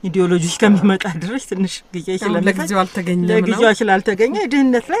ሌላ ኢዲዮሎጂ ከሚመጣ ድረስ ትንሽ ጊዜ ለጊዜው ስላልተገኘ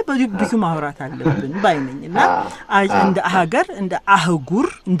ድህነት ላይ ብዙ ማውራት አለብን ባይነኝና እንደ ሀገር እንደ አህጉር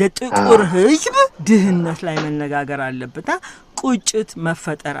እንደ ጥቁር ህዝብ ድህነት ላይ መነጋገር አለበት ቁጭት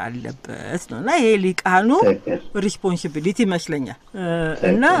መፈጠር አለበት ነውና ይሄ ሊቃኑ ሪስፖንሲቢሊቲ ይመስለኛል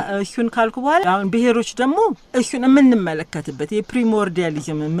እና እሱን ካልኩ በኋላ አሁን ብሄሮች ደግሞ እሱን የምንመለከትበት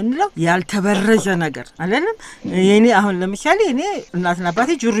የፕሪሞርዲያሊዝም የምንለው ያልተበረዘ ነገር አይደለም የኔ አሁን ለምሳሌ እኔ እናትና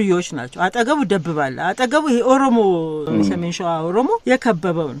አባቴ ጁሪዮች ናቸው አጠገቡ ደብባለ አጠገቡ ይሄ ኦሮሞ ሰሜን ሸዋ ኦሮሞ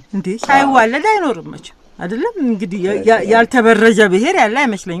የከበበው እንዴ ሳይዋለድ አይኖርም መቼ አይደለም እንግዲህ ያልተበረዘ ብሄር ያለ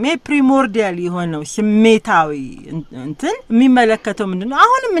አይመስለኝም ይሄ ፕሪሞርዲያል የሆነው ስሜታዊ እንትን የሚመለከተው ምንድነው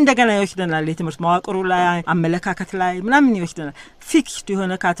አሁንም እንደገና ይወስደናል የትምህርት መዋቅሩ ላይ አመለካከት ላይ ምናምን ይወስደናል ፊክስድ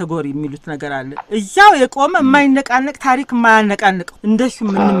የሆነ ካቴጎሪ የሚሉት ነገር አለ እዛው የቆመ የማይነቃነቅ ታሪክ የማያነቃንቀው እንደሱ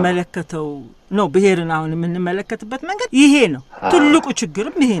የምንመለከተው ነው ብሄርን አሁን የምንመለከትበት መንገድ ይሄ ነው ትልቁ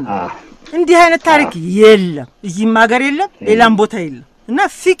ችግርም ይሄ ነው እንዲህ አይነት ታሪክ የለም እዚህም ሀገር የለም ሌላም ቦታ የለም እና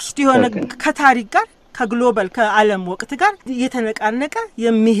ፊክስድ የሆነ ከታሪክ ጋር ከግሎባል ከዓለም ወቅት ጋር የተነቃነቀ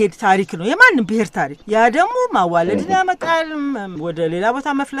የሚሄድ ታሪክ ነው የማንም ብሄር ታሪክ ያ ደግሞ ማዋለድን ያመጣል ወደ ሌላ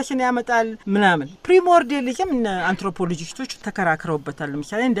ቦታ መፍለሽን ያመጣል ምናምን ፕሪሞርዲያሊዝም አንትሮፖሎጂስቶች ተከራክረውበታል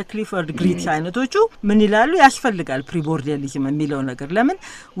ለምሳሌ እንደ ክሊፈርድ ግሪት አይነቶቹ ምን ይላሉ ያስፈልጋል ፕሪሞርዲያሊዝም የሚለው ነገር ለምን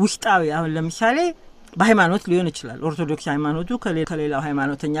ውስጣዊ አሁን ለምሳሌ በሃይማኖት ሊሆን ይችላል ኦርቶዶክስ ሃይማኖቱ ከሌላው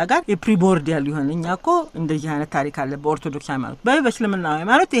ሃይማኖተኛ ጋር የፕሪሞርዲያል ይሆንኛኮ እንደዚህ አይነት ታሪክ አለ በኦርቶዶክስ ሃይማኖት በእስልምና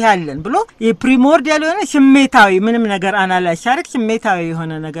ሃይማኖት ይሄ አለን ብሎ የፕሪሞርዲያል የሆነ ስሜታዊ ምንም ነገር አናላይዝ ያርክ ስሜታዊ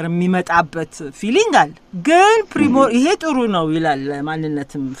የሆነ ነገር የሚመጣበት ፊሊንግ አለ ግን ይሄ ጥሩ ነው ይላል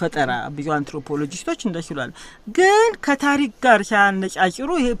ማንነትም ፈጠራ ብዙ አንትሮፖሎጂስቶች እንደሽላሉ ግን ከታሪክ ጋር ሲያነጫጭሩ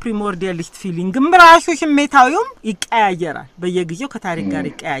ይሄ ፕሪሞርዲያሊስት ፊሊንግም ራሱ ስሜታዊውም ይቀያየራል በየጊዜው ከታሪክ ጋር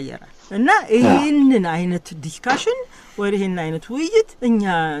ይቀያየራል እና ይሄንን አይነት ዲስካሽን ወይ ይሄን አይነት ውይይት እኛ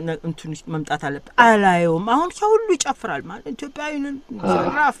እንትንሽ መምጣት አለበት አላየውም አሁን ሰው ሁሉ ይጨፍራል ማለት ኢትዮጵያዊንን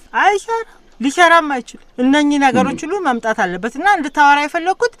ዘራፍ አይሻር ሊሰራም አይችል እነኚህ ነገሮች ሁሉ መምጣት አለበትና እንድታወራ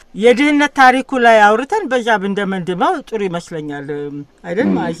የፈለኩት የድህነት ታሪኩ ላይ አውርተን በዛ እንደመንደማው ጥሩ ይመስለኛል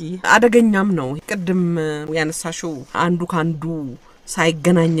አይደል ማጂ አደገኛም ነው ቅድም ያነሳሽው አንዱ ካንዱ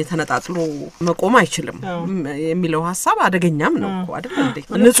ሳይገናኝ ተነጣጥሎ መቆም አይችልም የሚለው ሐሳብ አደገኛም ነው እኮ አይደል እንዴ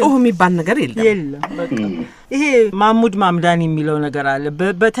ንጹህ የሚባል ነገር የለም በቃ ይሄ ማሙድ ማምዳኒ የሚለው ነገር አለ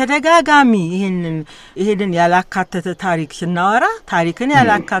በተደጋጋሚ ይሄንን ያላካተተ ታሪክ ስናወራ ታሪክን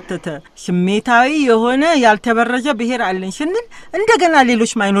ያላካተተ ስሜታዊ የሆነ ያልተበረዘ ብሄር አለን ስንል እንደገና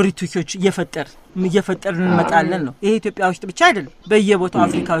ሌሎች ማይኖሪቲዎች እየፈጠርን እንመጣለን ነው ይሄ ኢትዮጵያ ውስጥ ብቻ አይደለም በየቦታው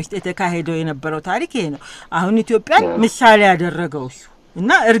አፍሪካ ውስጥ የተካሄደው የነበረው ታሪክ ይሄ ነው አሁን ኢትዮጵያን ምሳሌ ያደረገው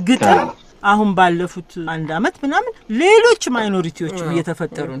እና እርግጥም አሁን ባለፉት አንድ አመት ምናምን ሌሎች ማይኖሪቲዎች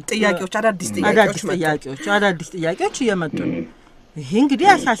እየተፈጠሩ ነው ጥያቄዎች አዳዲስ ጥያቄዎች እየመጡ ነው ይሄ እንግዲህ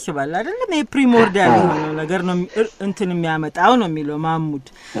ያሳስባል አይደለም ይሄ ፕሪሞርዲያል የሆነ ነገር ነው እንትን የሚያመጣው ነው የሚለው ማሙድ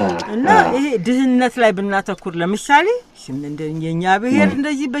እና ይሄ ድህነት ላይ ብናተኩር ለምሳሌ እንደኛ ብሄር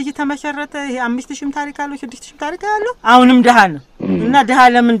እንደዚህ በዚህ ተመሰረተ ይሄ 5000 ታሪክ አለው 6000 ታሪክ አለው አሁንም ደሃ ነው እና ደሃ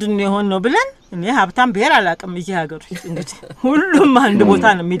ለምንድን ነው የሆነው ብለን እኔ ሀብታም ብሄር አላቀም እዚህ ሀገር ውስጥ እንግዲህ ሁሉም አንድ ቦታ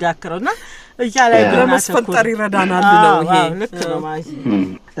ነው የሚዳክረውና እዛ ላይ በመስፈጠር ይረዳናል ነው ይሄ ልክ ነው ማለት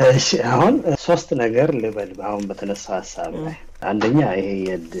እሺ አሁን ሶስት ነገር ልበል አሁን በተነሳው ሐሳብ ላይ አንደኛ ይሄ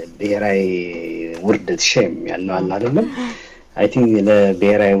የብሄራዊ ውርደት ሼም ያለው አይደለም አይ ቲንክ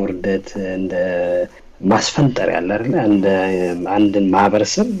ለብሄራዊ ውርደት እንደ ማስፈንጠር ያለ አይደል አንድ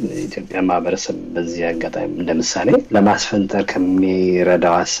ማህበረሰብ ኢትዮጵያ ማህበረሰብ በዚህ አጋጣሚ እንደምሳሌ ለማስፈንጠር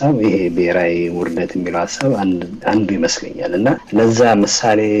ከሚረዳው ሐሳብ ይሄ ብሄራዊ ውርደት የሚለው ሐሳብ አንዱ ይመስለኛል እና ለዛ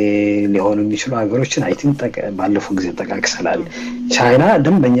ምሳሌ ሊሆኑ የሚችሉ ሀገሮችን አይ ቲንክ ባለፈው ጊዜ ተቃቅሰናል ቻይና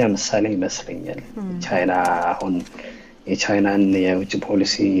ደንበኛ ምሳሌ ይመስለኛል ቻይና አሁን የቻይናን የውጭ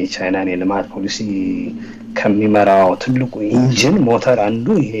ፖሊሲ የቻይናን የልማት ፖሊሲ ከሚመራው ትልቁ ኢንጂን ሞተር አንዱ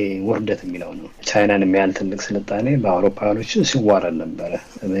ይሄ ውርደት የሚለው ነው ቻይናን የሚያል ትልቅ ስልጣኔ በአውሮፓውያኖች ሲዋረድ ነበር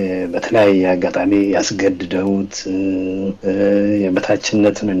በተለያየ አጋጣሚ ያስገድደውት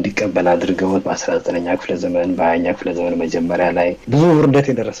የበታችነቱን እንዲቀበል አድርገውት በ19ኛ ክፍለ ዘመን በ20ኛ ክፍለ ዘመን መጀመሪያ ላይ ብዙ ውርደት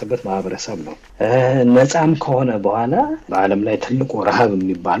የደረሰበት ማህበረሰብ ነው ነፃም ከሆነ በኋላ በአለም ላይ ትልቁ ረሃብ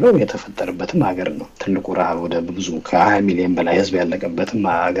የሚባለው የተፈጠረበትም ሀገር ነው ትልቁ ረሃብ ወደ ብዙ ከ20 ሚሊዮን በላይ ህዝብ ያለቀበትም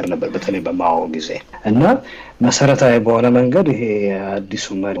ሀገር ነበር በተለይ በማኦ ጊዜ እና መሰረታዊ በሆነ መንገድ ይሄ አዲሱ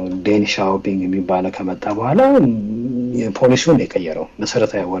ዴን ሻኦፒንግ የሚባለው ከመጣ በኋላ የፖሊሲውን የቀየረው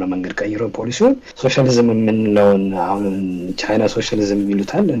መሰረታዊ በሆነ መንገድ ቀይሮ ፖሊሲውን ሶሻሊዝም የምንለውን አሁን ቻይና ሶሻሊዝም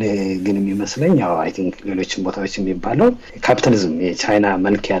ይሉታል እኔ ግን የሚመስለኝ ያው አይ ቲንክ ሌሎችም ቦታዎች የሚባለው ካፒታሊዝም የቻይና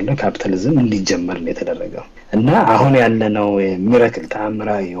መልክ ያለው ካፒታሊዝም እንዲጀመር ነው የተደረገው እና አሁን ያለነው ሚራክል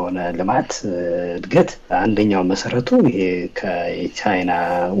ተአምራዊ የሆነ ልማት እድገት አንደኛው መሰረቱ ይሄ ከቻይና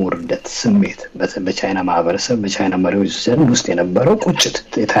ውርደት ስሜት በቻይና ማህበረሰብ በቻይና መሪዎች ዘንድ ውስጥ የነበረው ቁጭት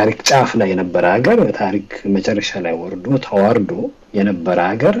የታሪክ ጫፍ ላይ የነበረ ሀገር ታሪክ መጨረሻ ላይ ተዋርዶ የነበረ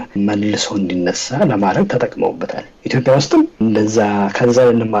ሀገር መልሶ እንዲነሳ ለማድረግ ተጠቅመውበታል ኢትዮጵያ ውስጥም እንደዛ ከዛ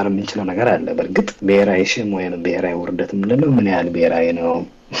ልንማር የምንችለው ነገር አለ በርግጥ ብሄራዊ ሼም ወይም ብሄራዊ ውርደት ምንለው ምን ያህል ብሄራዊ ነው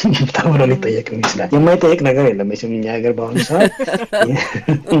ተብሎ ሊጠየቅ ይችላል የማይጠየቅ ነገር የለም መቼም እኛ ሀገር በአሁኑ ሰዓት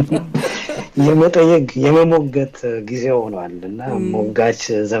የመሞገት ጊዜ ሆኗልና ሞጋች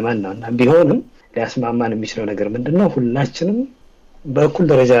ዘመን ነውና ቢሆንም ሊያስማማን የሚችለው ነገር ምንድነው ሁላችንም በእኩል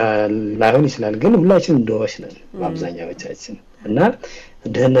ደረጃ ላይሆን ይችላል ግን ሁላችንም ድሆች ነን በአብዛኛዎቻችን እና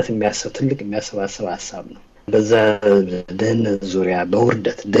ድህነት ትልቅ የሚያሰባስብ ሐሳብ ነው በዛ ድህነት ዙሪያ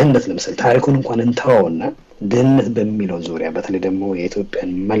በውርደት ድህነት ለምሳሌ ታሪኩን እንኳን እንተዋውና ድህነት በሚለው ዙሪያ በተለይ ደግሞ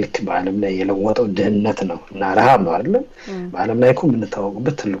የኢትዮጵያን መልክ በአለም ላይ የለወጠው ድህነት ነው እና ረሃብ ነው አይደል በአለም ላይ እኮ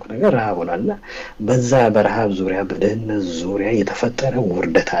የምንታወቅበት ትልቁ ነገር ረሃብ ሆነና በዛ በረሃብ ዙሪያ በድህነት ዙሪያ የተፈጠረ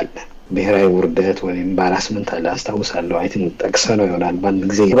ውርደት አለ ብሄራዊ ውርደት ወይም ኢምባራስመንት አለ አስታውሳለሁ። አይ ቲንክ ጠቅሰነው ይሆናል በአንድ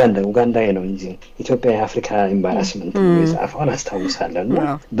ጊዜ ኡጋንዳ ነው እንጂ ኢትዮጵያ የአፍሪካ ኢምባራስመንት የጻፈውን አስታውሳለሁ። እና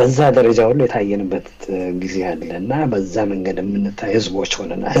በዛ ደረጃ ሁሉ የታየንበት ጊዜ አለና በዛ መንገድ የምንታይ ህዝቦች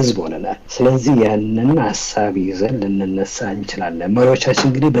ሆነናል። ስለዚህ ያንን ሀሳብ ይዘን ልንነሳ እንችላለን። መሪዎቻችን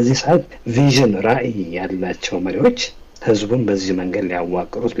እንግዲህ በዚህ ሰዓት ቪዥን ራዕይ ያላቸው መሪዎች ህዝቡን በዚህ መንገድ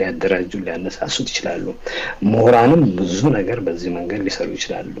ሊያዋቅሩት ሊያደራጁ ሊያነሳሱት ይችላሉ። ምሁራንም ብዙ ነገር በዚህ መንገድ ሊሰሩ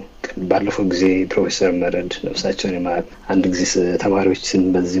ይችላሉ። ባለፈው ጊዜ ፕሮፌሰር መረድ ነፍሳቸውን ይማር አንድ ጊዜ ተማሪዎችን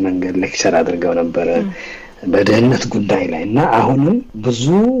በዚህ መንገድ ሌክቸር አድርገው ነበር በደህንነት ጉዳይ ላይ እና አሁንም ብዙ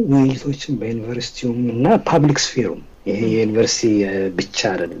ውይይቶችን በዩኒቨርሲቲውም እና ፓብሊክ ስፌሩም ይሄ የዩኒቨርሲቲ ብቻ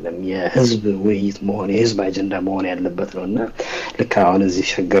አይደለም የህዝብ ውይይት መሆን የህዝብ አጀንዳ መሆን ያለበት ነውና ልክ አሁን እዚህ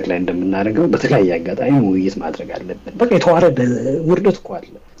ሸገር ላይ እንደምናደርገው በተለያየ አጋጣሚ ውይይት ማድረግ አለብን። በቃ የተዋረደ ውርደት እኮ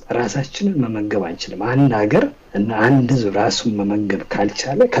አለ። ራሳችንን መመገብ አንችልም። አንድ ሀገር እና አንድ ህዝብ ራሱን መመገብ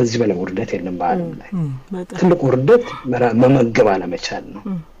ካልቻለ ከዚህ በላይ ውርደት የለም በዓለም ላይ። ትልቅ ውርደት መመገብ አለመቻል ነው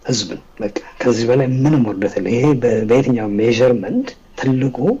ህዝብን። በቃ ከዚህ በላይ ምንም ውርደት የለም። ይሄ በየትኛው ሜዠርመንት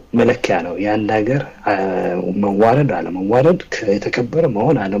ትልቁ መለኪያ ነው። የአንድ ሀገር መዋረድ አለመዋረድ የተከበረ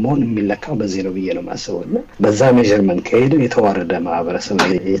መሆን አለመሆን የሚለካው በዚህ ነው ብዬ ነው ማስበውና በዛ ሜዠርመንት ከሄደ የተዋረደ ማህበረሰብ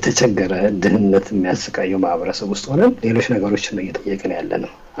የተቸገረ ድህነት የሚያሰቃየው ማህበረሰብ ውስጥ ሆነን ሌሎች ነገሮችን ነው እየጠየቅን ያለ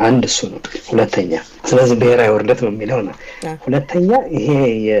ነው። አንድ እሱ ነው። ሁለተኛ ስለዚህ ብሄራዊ ውርደት ነው የሚለው ነው። ሁለተኛ ይሄ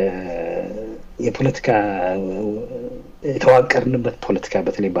የፖለቲካ የተዋቀርንበት ፖለቲካ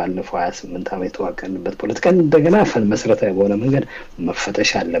በተለይ ባለፈው 28 ዓመት የተዋቀርንበት ፖለቲካ እንደገና መሰረታዊ በሆነ መንገድ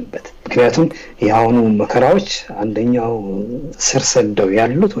መፈተሽ አለበት። ምክንያቱም የአሁኑ መከራዎች አንደኛው ስር ሰደው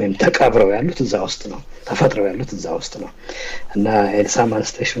ያሉት ወይም ተቀብረው ያሉት እዛ ውስጥ ነው፣ ተፈጥረው ያሉት እዛ ውስጥ ነው እና ኤልሳ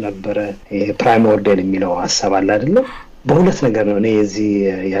ማንስቴሽ ነበረ ፕራይሞርዲያል የሚለው ሀሳብ አለ አይደለም። በሁለት ነገር ነው እኔ የዚህ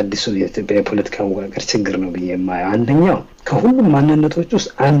የአዲሱ የኢትዮጵያ የፖለቲካ አወቃቀር ችግር ነው ብዬ የማየው። አንደኛው ከሁሉም ማንነቶች ውስጥ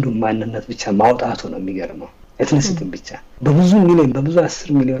አንዱ ማንነት ብቻ ማውጣቱ ነው የሚገርመው። ኤትኒሲቲ ብቻ በብዙ ሚሊዮን በብዙ 10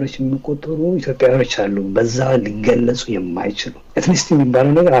 ሚሊዮኖች የሚቆጠሩ ኢትዮጵያውያኖች አሉ በዛ ሊገለጹ የማይችሉ። ኤትኒሲቲ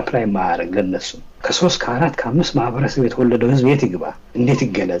የሚባለው ነገር አፕላይ ማድረግ ለነሱ ከ3 ከ4 ከ5 ማህበረሰብ የተወለደው ህዝብ የት ይግባ እንዴት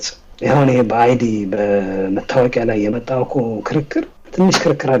ይገለጽ? ይሄን ይሄ በአይዲ በመታወቂያ ላይ የመጣው እኮ ክርክር ትንሽ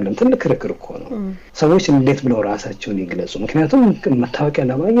ክርክር አይደለም፣ ትልቅ ክርክር እኮ ነው። ሰዎች እንዴት ብለው ራሳቸውን ይግለጹ? ምክንያቱም መታወቂያ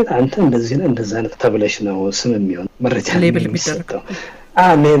ለማግኘት አንተ እንደዚህ ነህ እንደዛ ነህ ተብለሽ ነው ስም የሚሆን መረጃ ሌብል የሚሰጠው።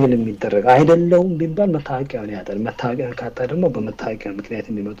 ሌብል የሚደረግ አይደለም ቢባል መታወቂያውን ያጣል። መታወቂያን ካጣ ደግሞ በመታወቂያ ምክንያት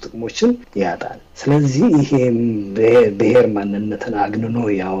የሚመጡ ጥቅሞችን ያጣል። ስለዚህ ይሄ ብሄር ማንነትን አግንኖ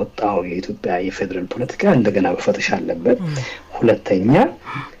ያወጣው የኢትዮጵያ የፌደራል ፖለቲካ እንደገና መፈተሽ አለበት። ሁለተኛ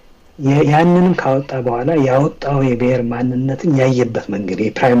ያንንም ካወጣ በኋላ ያወጣው የብሄር ማንነትን ያየበት መንገድ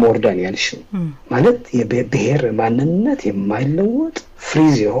የፕራይሞርዲያል ያልሽው ማለት የብሄር ማንነት የማይለወጥ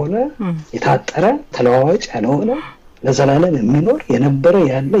ፍሪዝ የሆነ የታጠረ ተለዋዋጭ ያልሆነ ለዘላለም የሚኖር የነበረ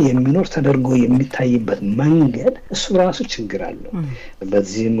ያለ የሚኖር ተደርጎ የሚታይበት መንገድ እሱ ራሱ ችግር አለው።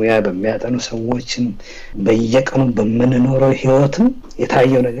 በዚህ ሙያ በሚያጠኑ ሰዎችን በየቀኑ በመንኖረው ህይወትም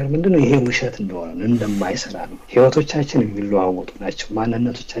የታየው ነገር ምንድነው? ይሄ ውሸት እንደሆነ እንደማይሰራ ነው። ህይወቶቻችን የሚለዋወጡ ናቸው።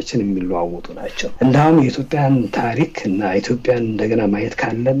 ማንነቶቻችን የሚለዋወጡ ናቸው። እንደውም የኢትዮጵያን ታሪክ እና ኢትዮጵያን እንደገና ማየት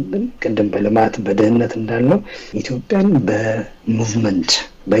ካለብን ቅድም በልማት በደህንነት እንዳልነው ኢትዮጵያን በሙቭመንት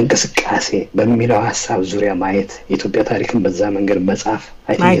በእንቅስቃሴ በሚለው ሀሳብ ዙሪያ ማየት የኢትዮጵያ ታሪክን በዛ መንገድ መጻፍ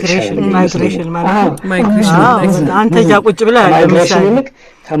ማይግሬሽን አንተ ቁጭ ብለህ ማይግሬሽን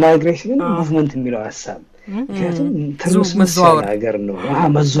ከማይግሬሽን ሙቭመንት የሚለው ሀሳብ ምክንያቱም መዘዋወር ሀገር ነው።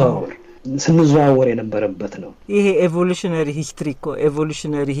 መዘዋወር ስንዘዋወር የነበረበት ነው። ይሄ ኤቮሉሽነሪ ሂስትሪ እኮ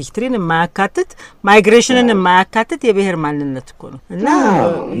ኤቮሉሽነሪ ሂስትሪን የማያካትት ማይግሬሽንን የማያካትት የብሄር ማንነት እኮ ነው እና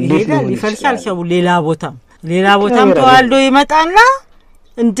ይሄዳል ይፈልሻል። ሰው ሌላ ቦታም ተዋልዶ ይመጣና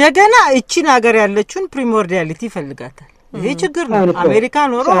እንደገና እቺን ሀገር ያለችውን ፕሪሞርዲያሊቲ ይፈልጋታል። ይሄ ችግር ነው። አሜሪካ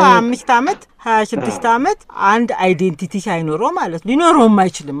ኖሮ 25 ዓመት 26 ዓመት አንድ አይዴንቲቲ ሳይኖረው ማለት ሊኖረውም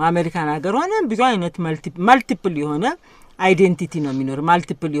አይችልም። አሜሪካን ሀገር ሆነ ብዙ አይነት ማልቲፕል የሆነ አይዴንቲቲ ነው የሚኖር፣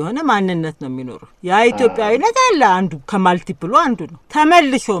 ማልቲፕል የሆነ ማንነት ነው የሚኖር። ያ ኢትዮጵያዊነት አለ አንዱ ከማልቲፕሉ አንዱ ነው።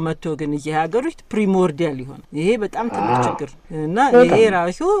 ተመልሶ መጥቶ ግን እዚህ ሀገር ውስጥ ፕሪሞርዲያል ይሆን ይሄ በጣም ትልቅ ችግር እና ይሄ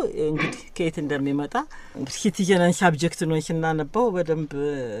ራሱ እንግዲህ ከየት እንደሚመጣ ሲቲዘን ሳብጀክት ነው ሲናነበው በደንብ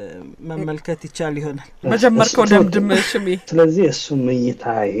መመልከት ይቻል ይሆናል። መጀመር ከደምድም ሽሚ ስለዚህ እሱ ምይታ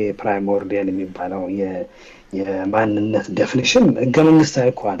ይሄ ፕራይሞርዲያል የሚባለው የማንነት ዴፊኒሽን ህገ መንግስታዊ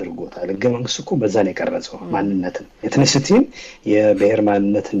እኮ አድርጎታል። ህገ መንግስቱ እኮ በዛ ነው የቀረጸው ማንነትን ኤትኒሲቲን የብሔር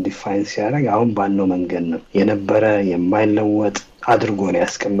ማንነትን ዲፋይን ሲያደርግ አሁን ባለው መንገድ ነው የነበረ የማይለወጥ አድርጎ ነው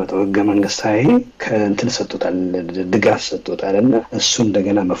ያስቀመጠው። ህገ መንግስታዊ ከእንትን ሰጥቶታል ድጋፍ ሰጥቶታል እና እሱ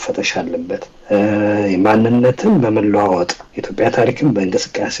እንደገና መፈተሽ አለበት። ማንነትን በመለዋወጥ ኢትዮጵያ ታሪክን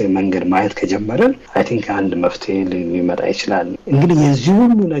በእንቅስቃሴ መንገድ ማየት ከጀመረን አይ ቲንክ አንድ መፍትሄ ሊመጣ ይችላል። እንግዲህ የዚህ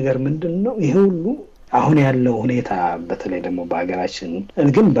ሁሉ ነገር ምንድነው ይሄ ሁሉ አሁን ያለው ሁኔታ በተለይ ደግሞ በአገራችን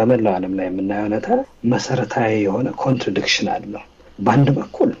ግን በመላው ዓለም ላይ የምናየው ሁኔታ መሰረታዊ የሆነ ኮንትራዲክሽን አለው። በአንድ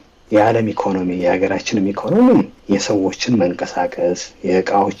በኩል የዓለም ኢኮኖሚ የሀገራችንም ኢኮኖሚ የሰዎችን መንቀሳቀስ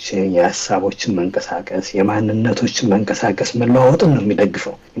የእቃዎችን የሀሳቦችን መንቀሳቀስ የማንነቶችን መንቀሳቀስ መለዋወጥን ነው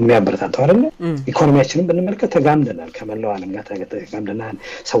የሚደግፈው የሚያበረታታው አይደል? ኢኮኖሚያችንን ብንመለከት ተጋምደናል፣ ከመላው ዓለም ጋር ተጋምደናል።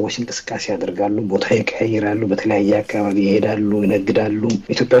 ሰዎች እንቅስቃሴ ያደርጋሉ፣ ቦታ ይቀያይራሉ፣ በተለያየ አካባቢ ይሄዳሉ፣ ይነግዳሉ።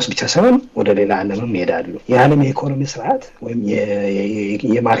 ኢትዮጵያ ውስጥ ብቻ ሳይሆን ወደ ሌላ ዓለምም ይሄዳሉ። የዓለም የኢኮኖሚ ስርዓት ወይም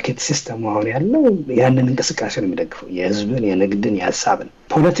የማርኬት ሲስተም አሁን ያለው ያንን እንቅስቃሴ ነው የሚደግፈው የህዝብን የንግድን የሀሳብን።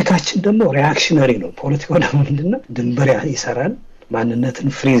 ፖለቲካችን ደግሞ ሪአክሽነሪ ነው። ፖለቲካው ደግሞ ምንድነው ድንበር ይሰራል፣ ማንነትን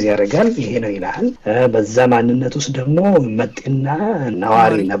ፍሪዝ ያደርጋል። ይሄ ነው ይላል። በዛ ማንነት ውስጥ ደግሞ መጤና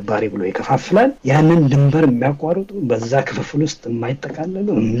ነዋሪ ነባሪ ብሎ ይከፋፍላል። ያንን ድንበር የሚያቋርጡ በዛ ክፍፍል ውስጥ የማይጠቃለሉ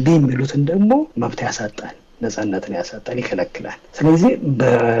እንዴ የሚሉትን ደግሞ መብት ያሳጣል፣ ነፃነትን ያሳጣል፣ ይከለክላል። ስለዚህ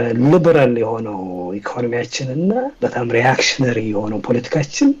በሊበራል የሆነው ኢኮኖሚያችንና በጣም ሪአክሽነሪ የሆነው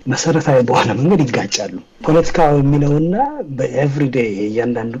ፖለቲካችን መሰረታዊ በሆነ መንገድ ይጋጫሉ። ፖለቲካው የሚለውና በኤቭሪዴይ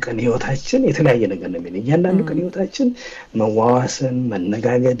እያንዳንዱ ቀን ህይወታችን የተለያየ ነገር ነው የሚለው። እያንዳንዱ ቀን ህይወታችን መዋዋስን፣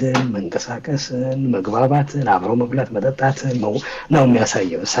 መነጋገድን፣ መንቀሳቀስን፣ መግባባትን፣ አብሮ መብላት መጠጣትን ነው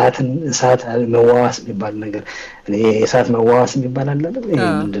የሚያሳየው። እሳት መዋዋስ የሚባል ነገር የእሳት መዋዋስ የሚባል አለ አይደል? ይሄ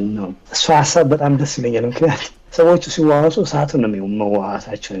ምንድነው? እሱ ሀሳብ በጣም ደስ ይለኛል። ምክንያት ሰዎቹ ሲዋዋሱ እሳቱን ነው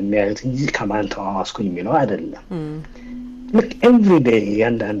መዋዋሳቸው የሚያዩት እንጂ ከማን ተዋዋስኩኝ የሚለው አይደለም። ልክ ኤቭሪዴይ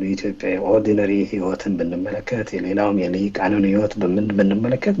ያንዳንዱ ኢትዮጵያ ኦርዲነሪ ህይወትን ብንመለከት የሌላውም የልሂቃኑን ህይወት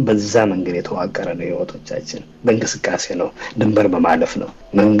ብንመለከት በዛ መንገድ የተዋቀረ ነው። ህይወቶቻችን በእንቅስቃሴ ነው፣ ድንበር በማለፍ ነው።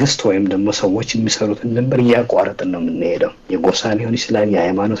 መንግስት ወይም ደግሞ ሰዎች የሚሰሩትን ድንበር እያቋረጥን ነው የምንሄደው። የጎሳ ሊሆን ይችላል፣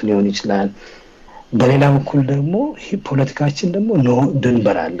 የሃይማኖት ሊሆን ይችላል። በሌላ በኩል ደግሞ ፖለቲካችን ደግሞ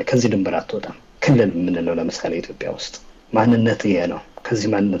ድንበር አለ። ከዚህ ድንበር አትወጣም። ክልል የምንለው ለምሳሌ ኢትዮጵያ ውስጥ ማንነት ይሄ ነው፣ ከዚህ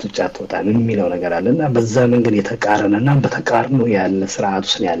ማንነት ውጭ አትወጣም የሚለው ነገር አለና በዛ መንገድ የተቃረነና በተቃርኖ ያለ ስርዓት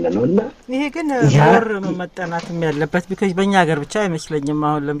ውስጥ ያለ ነውና ይሄ ግን ወር መጠናትም ያለበት ቢኮዝ በእኛ ሀገር ብቻ አይመስለኝም።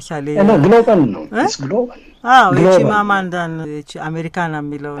 አሁን ለምሳሌ ግሎባል ነው ግሎባል እቺ ማማንዳን እቺ አሜሪካና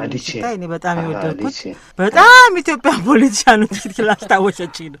የሚለው ሲታይ እኔ በጣም ይወደድኩት በጣም ኢትዮጵያ ፖለቲካኖች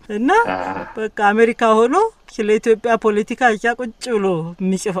ስላስታወሰችኝ ነው። እና በቃ አሜሪካ ሆኖ ስለ ኢትዮጵያ ፖለቲካ ቁጭ ብሎ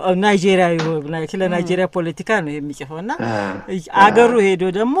የሚጽፈው ናይጄሪያዊ ሆነ ስለ ናይጄሪያ ፖለቲካ ነው የሚጽፈውና አገሩ ሄዶ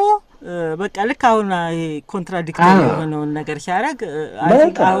ደግሞ በቃ ልክ አሁን ይሄ ኮንትራዲክቶሪ የሆነውን ነገር ሲያደርግ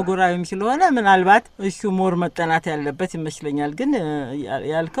አህጉራዊም ስለሆነ ምናልባት እሱ ሞር መጠናት ያለበት ይመስለኛል። ግን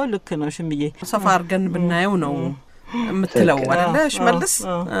ያልከው ልክ ነው ሽምዬ፣ ሰፋ አድርገን ብናየው ነው ምትለው አይደለሽ መልስ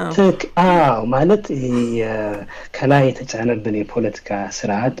ማለት ከላይ የተጫነብን የፖለቲካ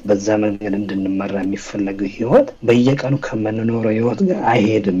ስርዓት በዛ መንገድ እንድንመራ የሚፈልገው ህይወት በየቀኑ ከመንኖረው ህይወት ጋር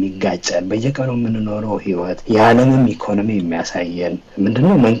አይሄድም፣ ይጋጫል። በየቀኑ የምንኖረው ህይወት የዓለምም ኢኮኖሚ የሚያሳየን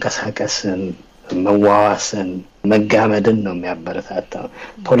ምንድነው መንቀሳቀስን፣ መዋዋስን፣ መጋመድን ነው የሚያበረታታው።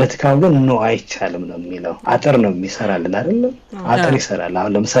 ፖለቲካው ግን ነው አይቻልም ነው የሚለው። አጥር ነው የሚሰራልን አይደል? አጥር ይሰራል።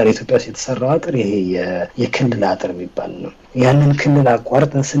 አሁን ለምሳሌ ኢትዮጵያ ውስጥ የተሰራው አጥር ይሄ የክልል አጥር የሚባል ነው። ያንን ክልል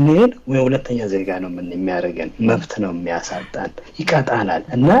አቋርጠን ስንሄድ ወይ ሁለተኛ ዜጋ ነው የሚያደርገን፣ መብት ነው የሚያሳጣን፣ ይቀጣናል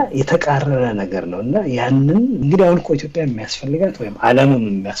እና የተቃረረ ነገር ነው። እና ያንን እንግዲህ አሁን እኮ ኢትዮጵያ የሚያስፈልጋት ወይም ዓለምም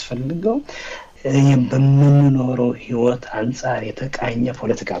የሚያስፈልገው በምንኖረው ህይወት አንፃር የተቃኘ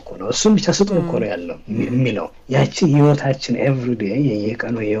ፖለቲካ እኮ ነው። እሱም ብቻ ስጡን እኮ ነው ያለው የሚለው። ያቺ ህይወታችን ኤቭሪዴይ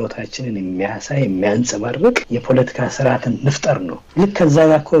የየቀኑ ህይወታችንን የሚያሳይ የሚያንጸባርቅ የፖለቲካ ስርዓትን ንፍጠር ነው። ልክ ከዛ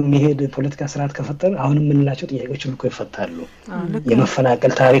ጋር እኮ የሚሄድ ፖለቲካ ስርዓት ከፈጠርን አሁን የምንላቸው ጥያቄዎች ሁሉ እኮ ይፈታሉ።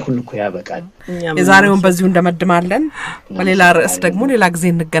 የመፈናቀል ታሪክ ሁሉ እኮ ያበቃል። የዛሬውን በዚሁ እንደመድማለን። በሌላ ርዕስ ደግሞ ሌላ ጊዜ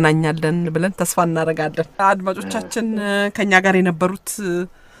እንገናኛለን ብለን ተስፋ እናደርጋለን። አድማጮቻችን ከኛ ጋር የነበሩት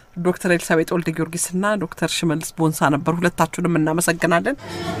ዶክተር ኤልሳቤጥ ወልደ ጊዮርጊስና ዶክተር ሽመልስ ቦንሳ ነበሩ። ሁለታችሁንም እናመሰግናለን።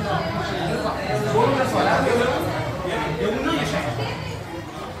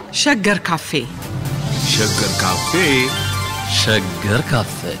 ሸገር ካፌ ሸገር ካፌ ሸገር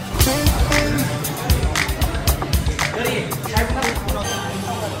ካፌ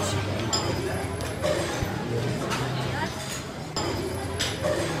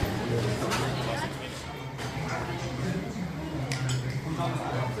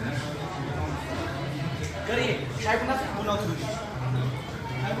Shaykh